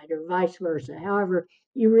side or vice versa. However,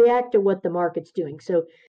 you react to what the market's doing. So,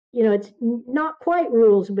 it's not quite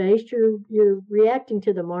rules based. You're reacting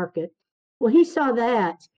to the market. Well, he saw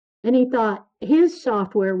that and he thought his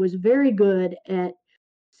software was very good at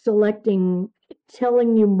selecting,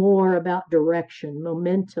 telling you more about direction,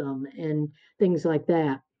 momentum, and things like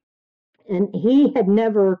that. And he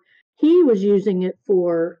was using it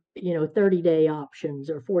for 30-day options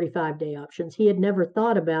or 45-day options. He had never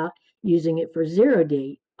thought about using it for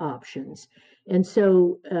 0-day options. And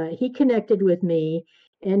so he connected with me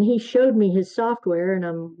and he showed me his software, and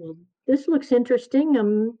well, this looks interesting.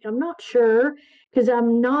 I'm not sure because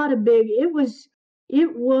I'm not a big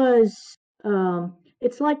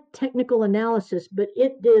it's like technical analysis, but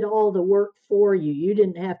it did all the work for you. You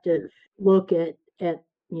didn't have to look at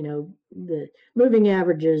the moving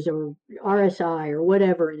averages or RSI or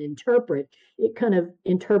whatever and interpret. It kind of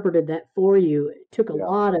interpreted that for you. It took a yeah.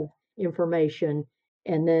 lot of information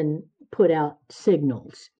and then put out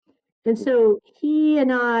signals. And so he and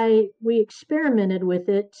we experimented with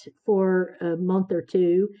it for a month or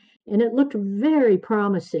two, and it looked very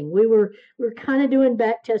promising. We were kind of doing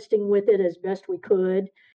back testing with it as best we could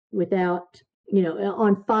without,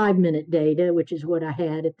 on 5 minute data, which is what I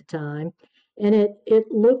had at the time. And it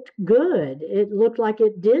looked good. It looked like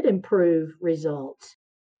it did improve results.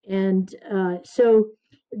 And so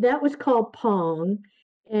that was called Pong.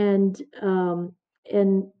 And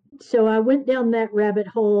and so I went down that rabbit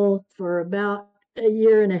hole for about a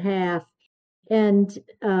year and a half, and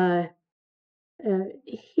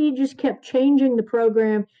he just kept changing the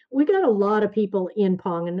program. We got a lot of people in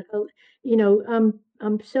Pong, and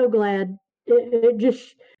I'm so glad it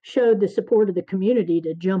just showed the support of the community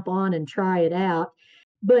to jump on and try it out.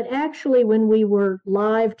 But actually, when we were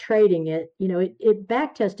live trading it, it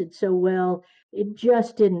back tested so well, it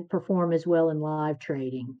just didn't perform as well in live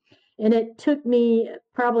trading. And it took me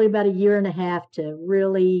probably about a year and a half to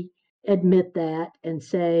really admit that and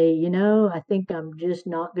say, I think I'm just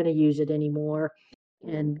not going to use it anymore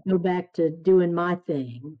and go back to doing my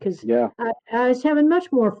thing because Yeah. I was having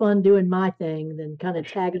much more fun doing my thing than kind of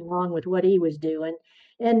tagging along with what he was doing.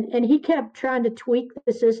 and he kept trying to tweak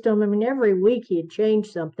the system. I mean, every week he had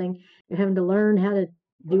changed something, having to learn how to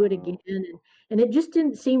do it again, and it just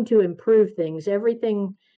didn't seem to improve things.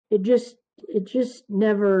 Everything, it just it just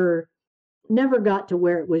never got to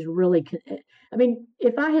where it was really. I mean,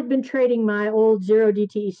 if I had been trading my old zero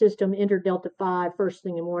DTE system, Inter Delta 5, first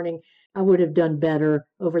thing in the morning, I would have done better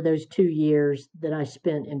over those 2 years that I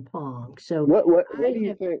spent in Pong. So What I do you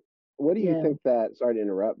have, think? What do you yeah, think that? Sorry to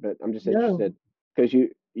interrupt, but I'm just no. interested because you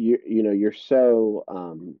know you're so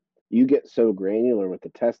you get so granular with the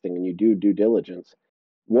testing and you do due diligence.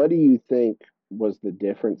 What do you think was the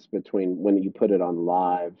difference between when you put it on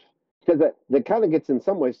live? Because that kind of gets in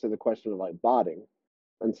some ways to the question of like botting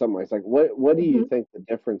in some ways. Like what do you Mhm. think the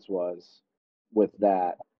difference was with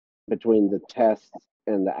that between the tests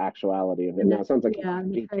and the actuality of it? And Now that, it sounds like yeah,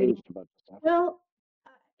 and the he trading. changed a bunch of stuff. Well,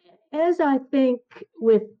 as I think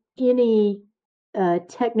with any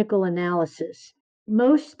technical analysis,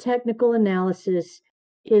 most technical analysis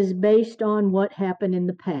is based on what happened in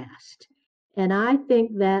the past. And I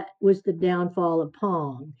think that was the downfall of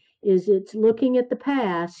Pong, is it's looking at the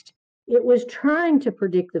past. It was trying to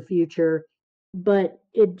predict the future, but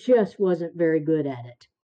it just wasn't very good at it.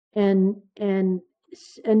 And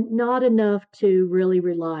not enough to really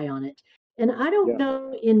rely on it. And I don't Yeah.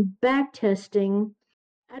 know in back testing,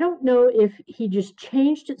 I don't know if he just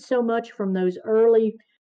changed it so much from those early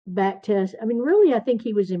back tests. I mean, really, I think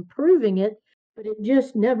he was improving it, but it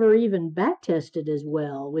just never even back tested as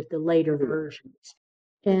well with the later Hmm. versions.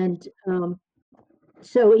 And Interesting.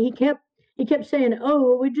 so he kept saying, "Oh,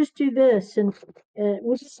 well, we just do this, and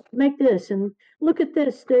we'll just make this, and look at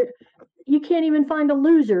this. There, you can't even find a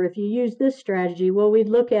loser if you use this strategy." Well, we'd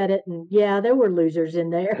look at it, and yeah, there were losers in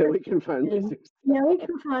there, We can find and losers. yeah, we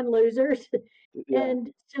can find losers. Yeah.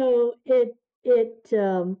 And so it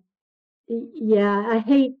yeah, I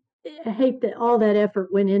hate that all that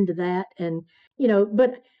effort went into that. And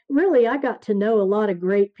but really I got to know a lot of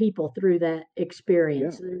great people through that Yeah.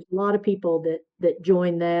 experience. There's a lot of people that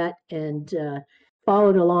joined that and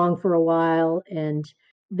followed along for a while, and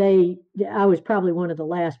they I was probably one of the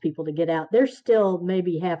last people to get out. There's still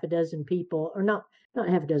maybe half a dozen people, or not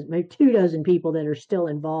half a dozen, maybe 2 dozen people that are still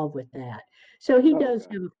involved with that. So he Oh, does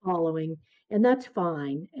okay. have a following, and that's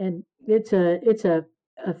fine. And it's a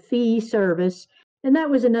fee service. And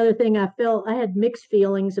that was another thing I felt I had mixed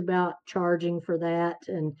feelings about charging for that.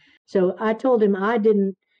 And so I told him I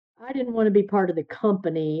didn't want to be part of the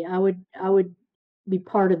company. I would be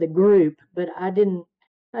part of the group, but I didn't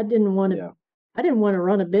want to Yeah, I didn't want to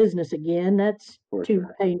run a business again. That's for too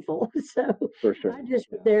sure. painful. So For sure. I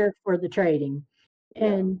just was Yeah. there for the trading.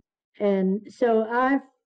 Yeah. And so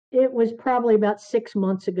it was probably about 6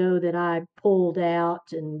 months ago that I pulled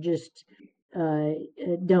out and just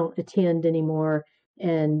don't attend anymore,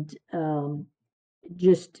 and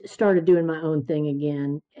just started doing my own thing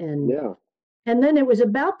again. Yeah. And then it was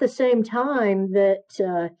about the same time that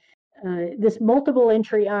this multiple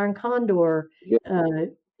entry iron condor Yeah. uh,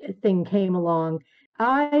 thing came along.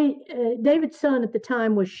 David's son at the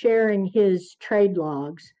time was sharing his trade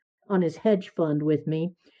logs on his hedge fund with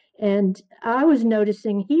me, and I was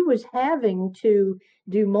noticing he was having to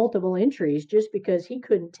do multiple entries just because he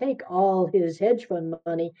couldn't take all his hedge fund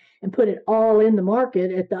money and put it all in the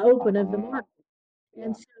market at the open of the Uh, market.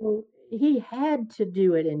 And yeah. so he had to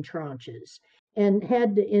do it in tranches and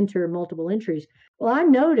had to enter multiple entries. Well, I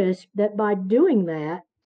noticed that by doing that,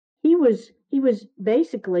 he was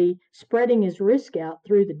basically spreading his risk out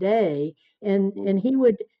through the day, and Mm, he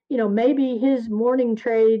would, maybe his morning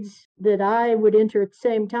trades that I would enter at the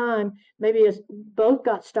same time, maybe both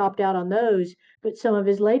got stopped out on those, but some of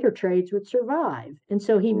his later trades would survive. And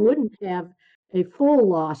so he mm, wouldn't have a full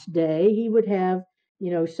loss day. He would have,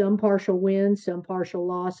 some partial wins, some partial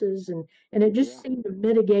losses, and it just yeah. seemed to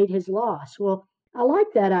mitigate his loss. Well, I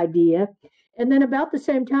like that idea. And then about the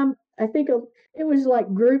same time, I think it was like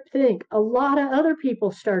groupthink. A lot of other people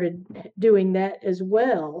started doing that as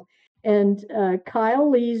well. And Kyle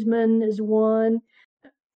Leesman is one.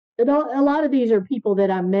 A lot of these are people that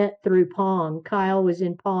I met through Pong. Kyle was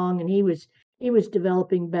in Pong, and he was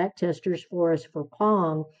developing back testers for us for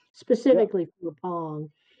Pong, Yeah. specifically for Pong.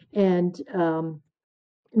 And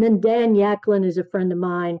then Dan Yaklin is a friend of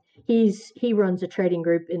mine. He runs a trading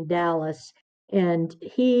group in Dallas, and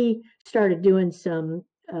he started doing some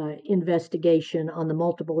investigation on the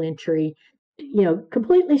multiple entry,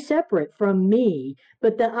 completely separate from me.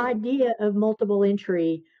 But the Yeah. idea of multiple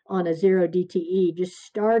entry on a zero DTE just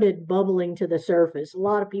started bubbling to the surface. A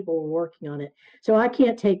lot of people were working on it, so I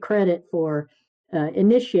can't take credit for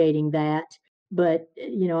initiating that. But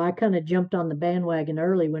I kind of jumped on the bandwagon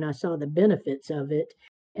early when I saw the benefits of it,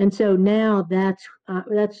 And so now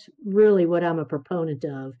that's really what I'm a proponent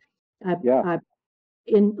of. I, Yeah. I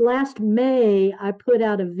in last May I put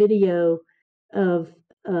out a video of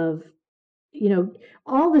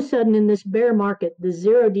all of a sudden in this bear market, the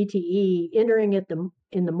zero DTE entering at the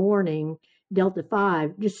in the morning, Delta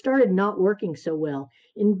 5 just started not working so well.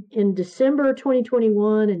 In December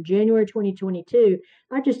 2021 and January 2022,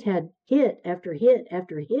 I just had hit after hit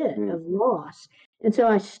after hit Mm, of loss. And so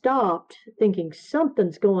I stopped thinking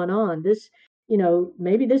something's going on.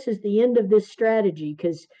 Maybe this is the end of this strategy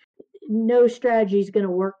because no strategy is going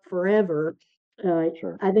to work forever.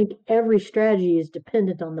 sure. I think every strategy is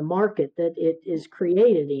dependent on the market that it is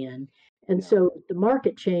created in. And Yeah. so if the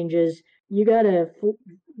market changes, you got to,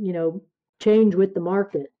 change with the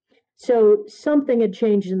market. So something had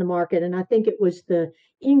changed in the market, and I think it was the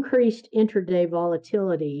increased intraday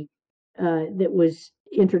volatility that was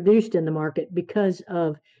introduced in the market because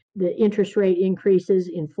of the interest rate increases.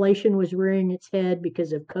 Inflation was rearing its head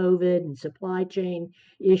because of COVID and supply chain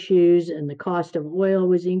issues, and the cost of oil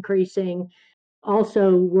was increasing.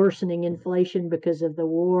 Also, worsening inflation because of the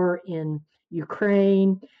war in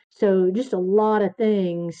Ukraine. So, just a lot of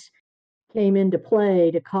things came into play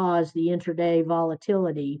to cause the intraday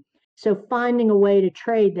volatility. So finding a way to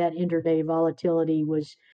trade that intraday volatility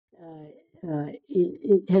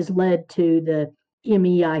it has led to the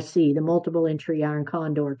MEIC, the multiple entry iron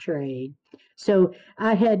condor trade. So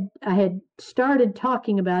I had started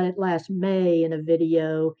talking about it last May in a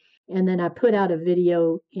video, and then I put out a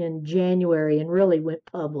video in January and really went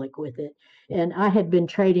public with it. And I had been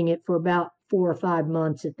trading it for about 4 or 5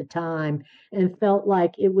 months at the time and felt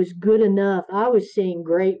like it was good enough. I was seeing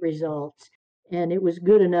great results, and it was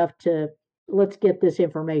good enough to let's get this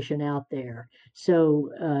information out there. So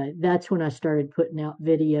that's when I started putting out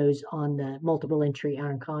videos on the multiple entry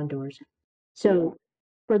iron condors. Yeah. So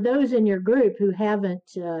for those in your group who haven't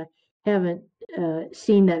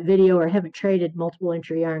seen that video or haven't traded multiple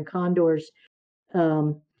entry iron condors,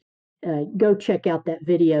 um, go check out that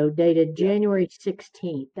video dated Yeah. January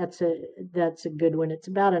 16th. That's a good one. It's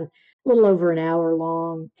about a little over an hour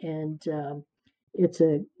long, and it's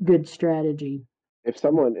a good strategy. If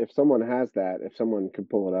someone has that, if someone could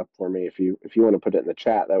pull it up for me, if you want to put it in the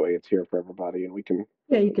chat, that way it's here for everybody, and we can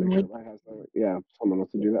Yeah, you can make sure link. that has that. Yeah, if someone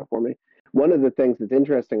wants to do that for me. One of the things that's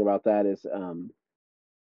interesting about that is,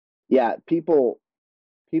 yeah, people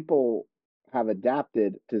have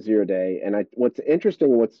adapted to 0 day, and what's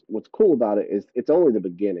interesting, what's cool about it is it's only the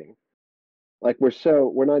beginning. Like we're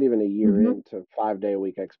not even a year Hmm. into 5 day a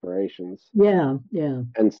week expirations, Yeah, yeah,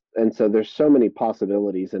 and so there's so many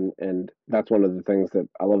possibilities, and that's one of the things that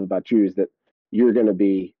I love about you is that you're going to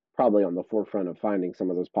be probably on the forefront of finding some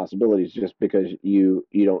of those possibilities just because you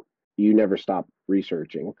never stop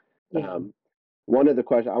researching. yeah. um, One of the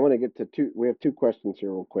questions I want to get to two, we have two questions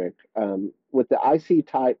here real quick. With the IC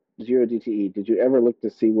type 0 DTE, did you ever look to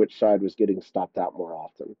see which side was getting stopped out more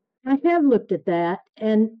often? I have looked at that,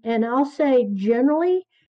 and I'll say generally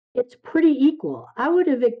it's pretty equal. I would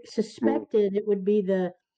have Mm, suspected it would be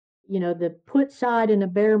the put side in a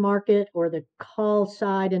bear market or the call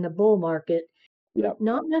side in a bull market, yep. but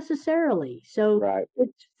not necessarily. So Right.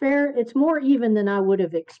 it's fair, it's more even than I would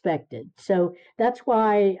have expected. So that's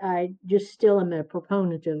why I just still am a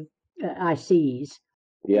proponent of ICs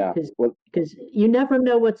Yeah. because Well, because you never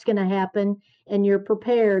know what's going to happen, and you're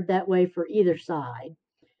prepared that way for either side.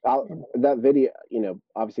 And that video,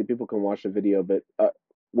 obviously people can watch the video, but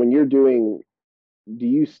when you're doing, do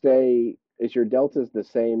you stay, is your deltas the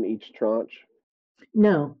same each tranche?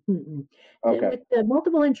 no, mm-mm. Okay. With the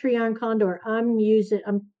multiple entry on Condor, I'm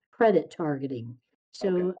credit targeting.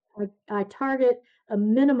 Okay. So I target a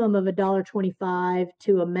minimum of $1.25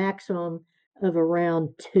 to a maximum of around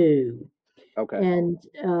two. Okay. And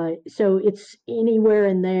so it's anywhere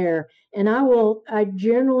in there. And I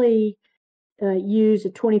generally use a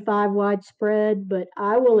 25 wide spread, but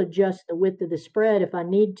I will adjust the width of the spread if I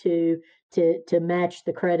need to match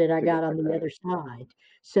the credit I To got get the on the credit. other side.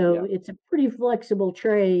 So Yeah. it's a pretty flexible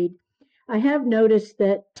trade. I have noticed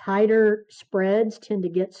that tighter spreads tend to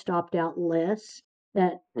get stopped out less.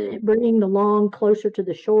 That Hmm. bringing the long closer to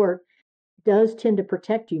the short does tend to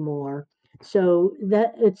protect you more. So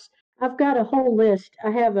that it's I've got a whole list. I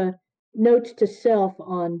have a notes to self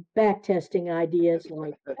on back testing ideas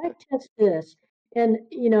like back test this. And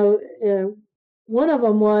one of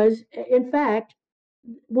them was, in fact,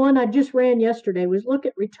 one I just ran yesterday was look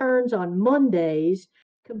at returns on Mondays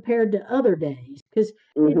compared to other days because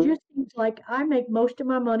it Hmm. just seems like I make most of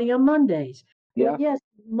my money on Mondays. Well, Yeah. yes,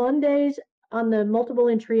 Mondays on the multiple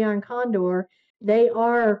entry on Condor, they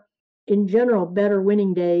are in general better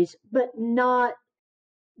winning days, but not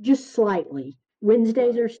just slightly.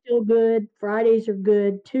 Wednesdays are still good. Fridays are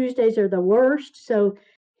good. Tuesdays are the worst. So,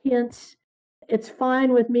 hence, it's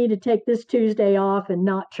fine with me to take this Tuesday off and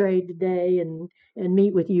not trade today and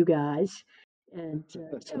meet with you guys. And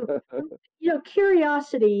so,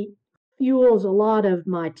 curiosity fuels a lot of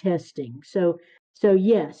my testing. So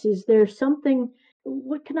yes, is there something?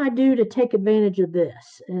 What can I do to take advantage of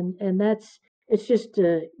this? And that's it's just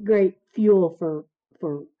a great fuel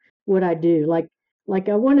for what I do. Like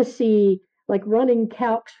I want to see like running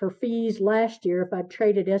calcs for fees last year if I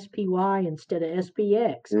traded SPY instead of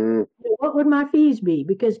SPX. Mm, What would my fees be?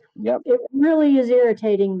 Because yep. it really is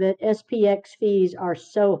irritating that SPX fees are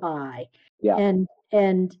so high. Yeah. And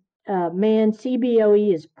man,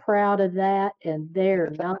 CBOE is proud of that, and they're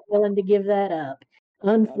not willing to give that up. I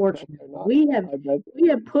bet Unfortunately, they're not. we have I bet. we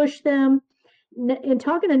have pushed them. In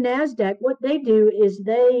talking to Nasdaq, what they do is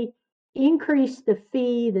they increase the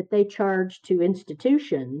fee that they charge to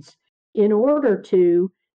institutions in order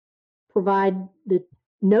to provide the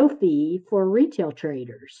no fee for retail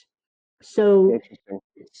traders. So Interesting.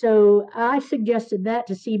 so I suggested that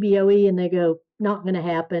to CBOE, and they go, not going to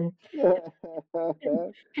happen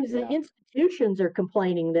because the Yeah. institutions are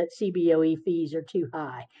complaining that CBOE fees are too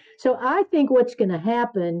high. So I think what's going to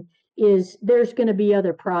happen is there's going to be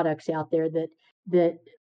other products out there that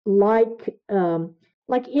like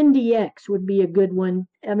like NDX would be a good one.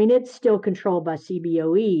 I mean, it's still controlled by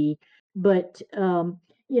CBOE, but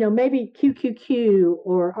maybe QQQ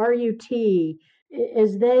or RUT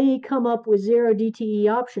as they come up with zero DTE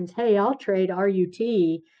options. Hey, I'll trade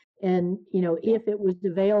RUT, and Yeah. if it was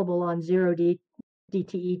available on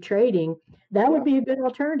DTE trading, that would Yeah. be a good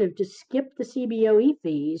alternative to skip the CBOE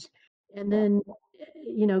fees, and Yeah. then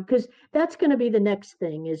because that's going to be the next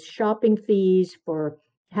thing is shopping fees for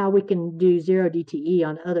how we can do zero DTE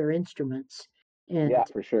on other instruments, Yeah. and,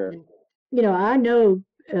 For sure. and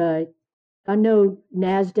uh, I know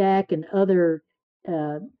Nasdaq and other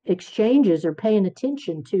exchanges are paying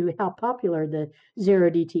attention to how popular the zero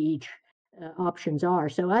DTE options are.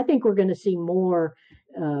 So I think we're going to see more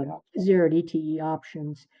Yeah. zero DTE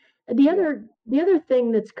options. The Yeah. other the other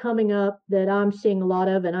thing that's coming up that I'm seeing a lot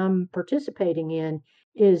of and I'm participating in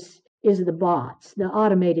is the bots, the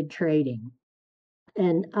automated trading.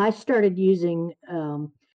 And I started using.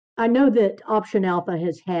 I know that Option Alpha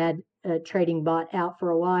has had a trading bot out for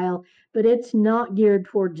a while, but it's not geared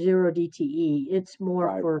toward zero DTE. It's more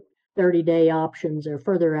Right. for 30-day options or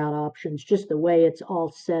further out options, just the way it's all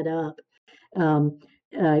set up. Um,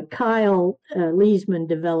 Kyle Leesman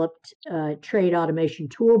developed a trade automation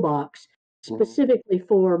toolbox Hmm. specifically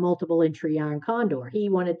for multiple entry iron condor. He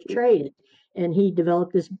wanted to trade it, and he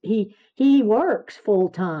developed this. He works full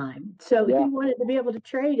time, so he Yeah. wanted to be able to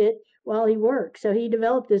trade it while he works. So he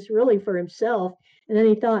developed this really for himself, and then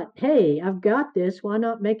he thought, "Hey, I've got this. Why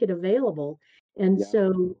not make it available?" And Yeah.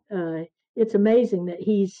 so it's amazing that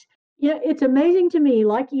he's. Yeah, it's amazing to me,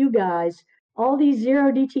 like you guys, all these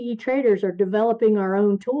zero DTE traders are developing our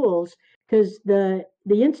own tools because the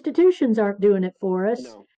institutions aren't doing it for I us,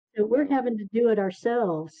 know. so we're No. having to do it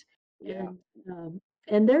ourselves. Yeah. And um,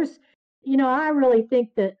 and there's, I really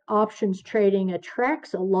think that options trading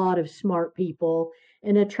attracts a lot of smart people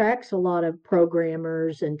and attracts a lot of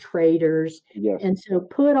programmers and traders. Yes. And so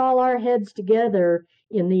put all our heads together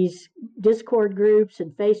in these Discord groups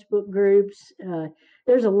and Facebook groups.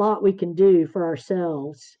 There's a lot we can do for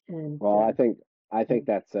ourselves. And Well, I think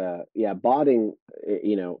that's yeah, botting,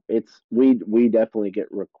 it's we definitely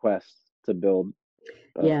get requests to build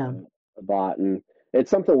yeah, a bot, and it's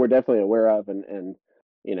something we're definitely aware of, and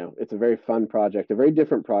it's a very fun project, a very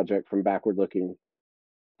different project from backward looking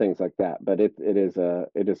things like that. But it is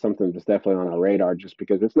something that's definitely on our radar just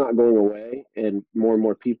because it's not going away, and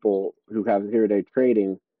more people who have zero day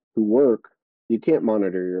trading who work, you can't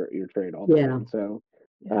monitor your trade all the yeah, time. So,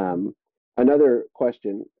 yeah. um, another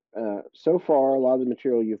question. So far, a lot of the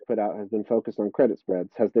material you've put out has been focused on credit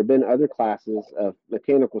spreads. Has there been other classes of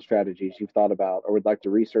mechanical strategies you've thought about or would like to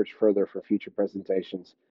research further for future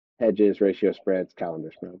presentations? Hedges, ratio spreads,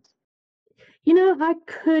 calendar spreads. I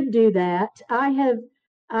could do that. I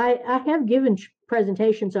have given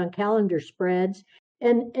presentations on calendar spreads,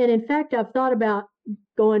 and in fact, I've thought about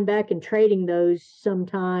going back and trading those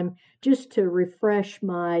sometime just to refresh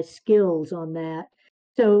my skills on that.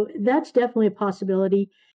 So that's definitely a possibility.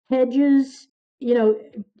 Hedges, you know,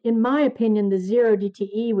 in my opinion, the zero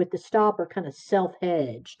DTE with the stop are kind of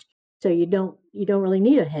self-hedged, so you don't really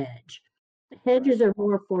need a hedge. Right. Hedges are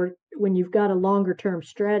more for when you've got a longer term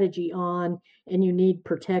strategy on and you need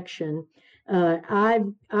protection.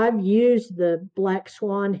 I've used the black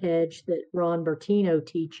swan hedge that Ron Bertino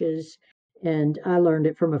teaches, and I learned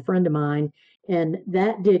it from a friend of mine. and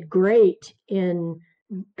that did great in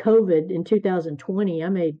COVID in 2020. I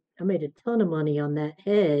made a ton of money on that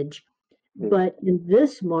hedge, Hmm. but in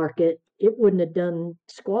this market, it wouldn't have done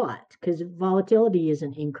squat because volatility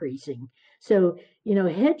isn't increasing. So,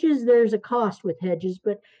 hedges, there's a cost with hedges,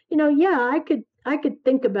 but yeah, I could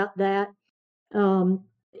think about that. Um,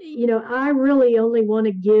 I really only want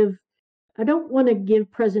to give I don't want to give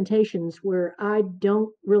presentations where I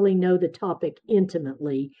don't really know the topic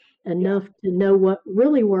intimately Yeah. enough to know what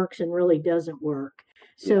really works and really doesn't work.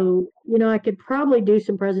 Yeah. So, I could probably do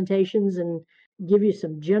some presentations and give you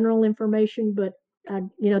some general information, but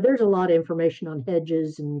there's a lot of information on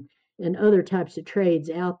hedges and other types of trades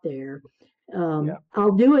out there. Yeah.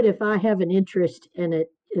 I'll do it if I have an interest and it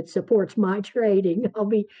supports my trading. I'll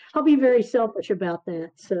be very selfish about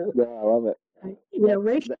that. So, Yeah, I love it.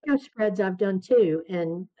 ratio spreads I've done too,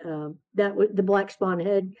 and the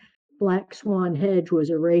Black Swan hedge was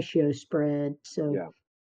a ratio spread. So yeah.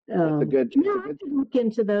 It's a good. yeah, It's a I good. could look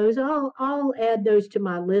into those. I'll add those to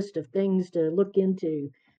my list of things to look into,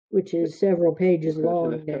 which is several pages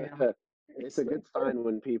long now. It's a So, good sign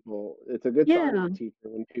when people. It's a good sign as yeah, a teacher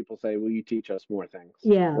when people say, "Will you teach us more things?"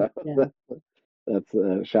 yeah, So yeah, that's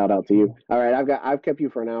a shout out to you. All right, I've kept you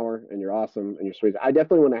for an hour, and you're awesome and you're sweet. I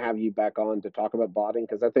definitely want to have you back on to talk about botting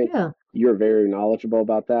because I think yeah. you're very knowledgeable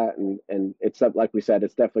about that, and it's like we said,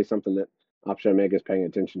 it's definitely something that Option Omega is paying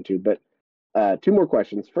attention to. But two more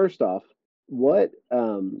questions. First off, what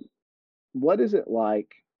what is it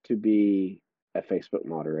like to be a Facebook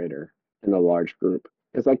moderator in a large group?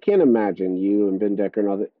 Because I can't imagine you and Ben Decker and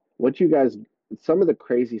all that. What you guys, some of the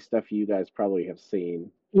crazy stuff you guys probably have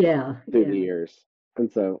seen Yeah, through the yeah. years.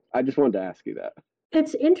 And so I just wanted to ask you that.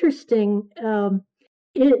 It's interesting.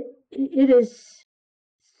 It it is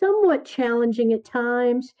somewhat challenging at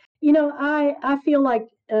times. I feel like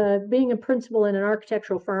being a principal in an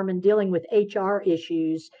architectural firm and dealing with HR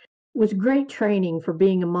issues was great training for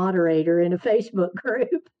being a moderator in a Facebook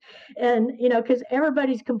group. And, because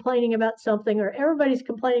everybody's complaining about something or everybody's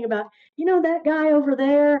complaining about, that guy over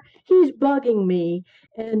there, he's bugging me.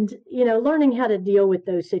 And, learning how to deal with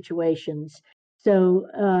those situations. So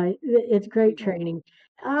it's great training.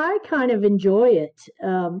 I kind of enjoy it.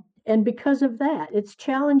 And because of that, it's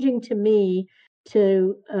challenging to me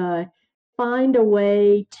to find a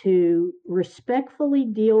way to respectfully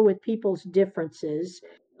deal with people's differences,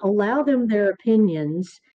 allow them their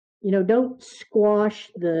opinions. Don't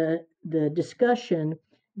squash the discussion,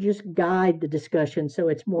 just guide the discussion so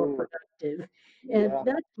it's more Mm, productive. And yeah,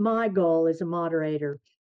 that's my goal as a moderator.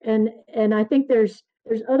 And I think there's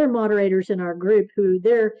other moderators in our group who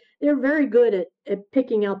they're very good at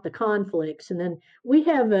picking out the conflicts. And then we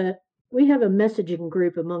have a we have a messaging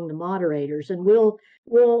group among the moderators, and we'll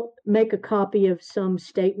make a copy of some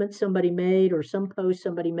statement somebody made or some post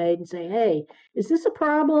somebody made and say, hey, is this a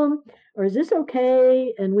problem or is this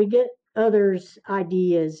okay? And we get others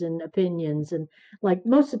ideas and opinions, and like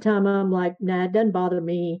most of the time I'm like, nah, it doesn't bother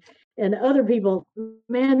me, and other people,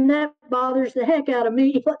 man, that bothers the heck out of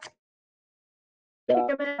me. Let's kick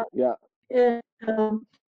yeah, them out. yeah, And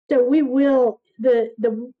so we will.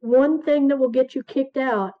 The one thing that will get you kicked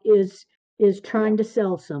out is yeah. trying to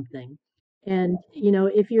sell something. And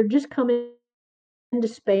if you're just coming to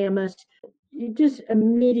spam us, you just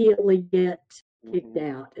immediately get kicked Hmm.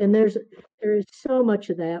 out. And there is so much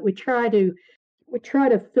of that. We try to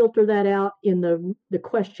filter that out in the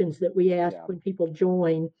questions that we ask Yeah. when people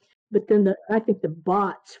join. But then I think the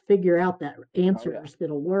bots figure out that Oh yeah. answers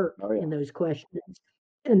that'll work Oh yeah. in those questions.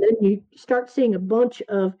 And then you start seeing a bunch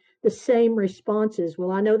of the same responses.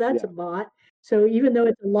 Well, I know that's a Yeah. bot. So even though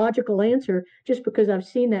it's a logical answer, just because I've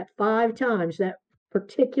seen that 5 times, that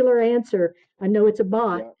particular answer, I know it's a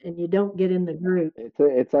bot, Yeah. and you don't get in the group.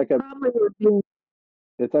 It's like a Probably we're being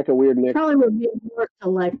it's like a weird mix. probably we're being more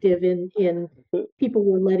selective in people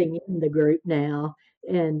we're letting in the group now,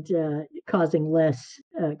 and causing less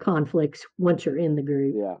conflicts once you're in the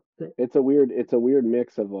group. Yeah. But It's a weird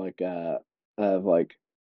mix of like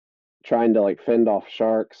trying to like fend off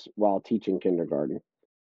sharks while teaching kindergarten.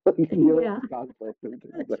 You know, yeah, conflict and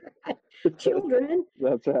things. that's right. Children,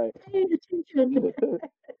 That's right. pay attention,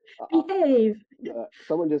 Uh, behave.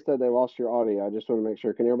 someone just said they lost your audio. I just want to make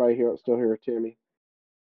sure. Can everybody still hear Tammy?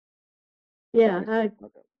 Yeah, Okay.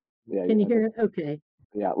 Okay. Yeah. can you Okay. hear it? Okay.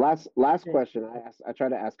 Yeah. Last Okay. question. I try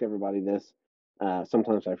to ask everybody this.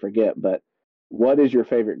 Sometimes I forget, but what is your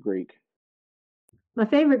favorite Greek? My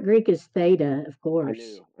favorite Greek is theta, of I course.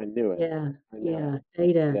 knew. I knew it. Yeah, I knew it. yeah,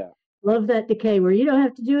 theta. Yeah. Love that decay where you don't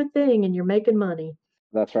have to do a thing and you're making money.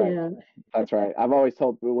 That's right. Yeah. That's right. I've always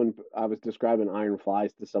told when I was describing iron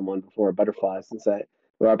flies to someone before butterflies and say,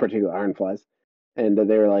 well, particular iron flies, and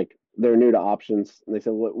they were like, they're new to options, and they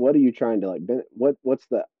said, what are you trying to like? What's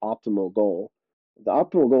the optimal goal? The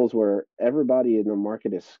optimal goal is where everybody in the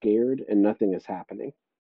market is scared and nothing is happening.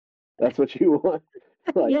 That's what you want.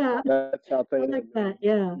 Like Yeah, that's how I Taylor like that.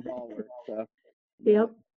 Yeah. ball works. So, but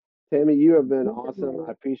Yep. Tammy, you have been awesome. I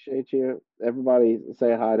Wonderful. appreciate you. Everybody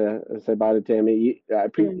say bye to Tammy. Yeah.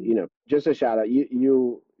 Just a shout out.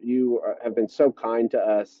 Have been so kind to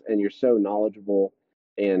us, and you're so knowledgeable,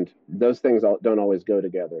 and those things don't always go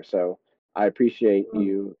together. So I appreciate Well,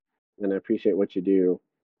 you, and I appreciate what you do.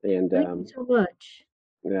 And thank you so much.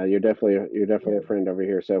 yeah, you're definitely a Yeah. friend over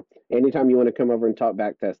here. So anytime you want to come over and talk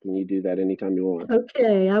back testing, you do that anytime you want.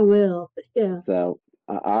 Okay, I will. Yeah. So,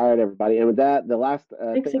 all right, everybody. And with that, the last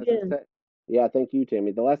Thanks thing I was going to again. say, yeah, thank you,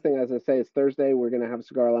 Tammy. The last thing I was going to say is Thursday, we're going to have a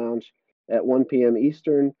cigar lounge at 1 p.m.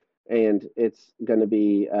 Eastern, and it's going to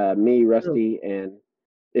be me, Oh, Rusty, and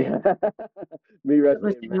yeah, me, got my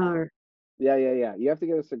Rusty, and Matt. cigar. Yeah, yeah, yeah. You have to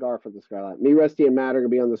get a cigar for the cigar lounge. Me, Rusty, and Matt are going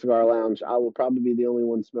to be on the cigar lounge. I will probably be the only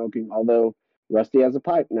one smoking, although Rusty has a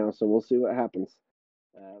pipe now, so we'll see what happens.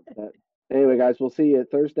 But anyway, guys, we'll see you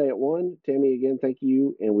Thursday at 1. Tammy, again, thank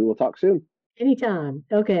you, and we will talk soon. Anytime.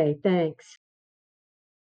 Okay, thanks.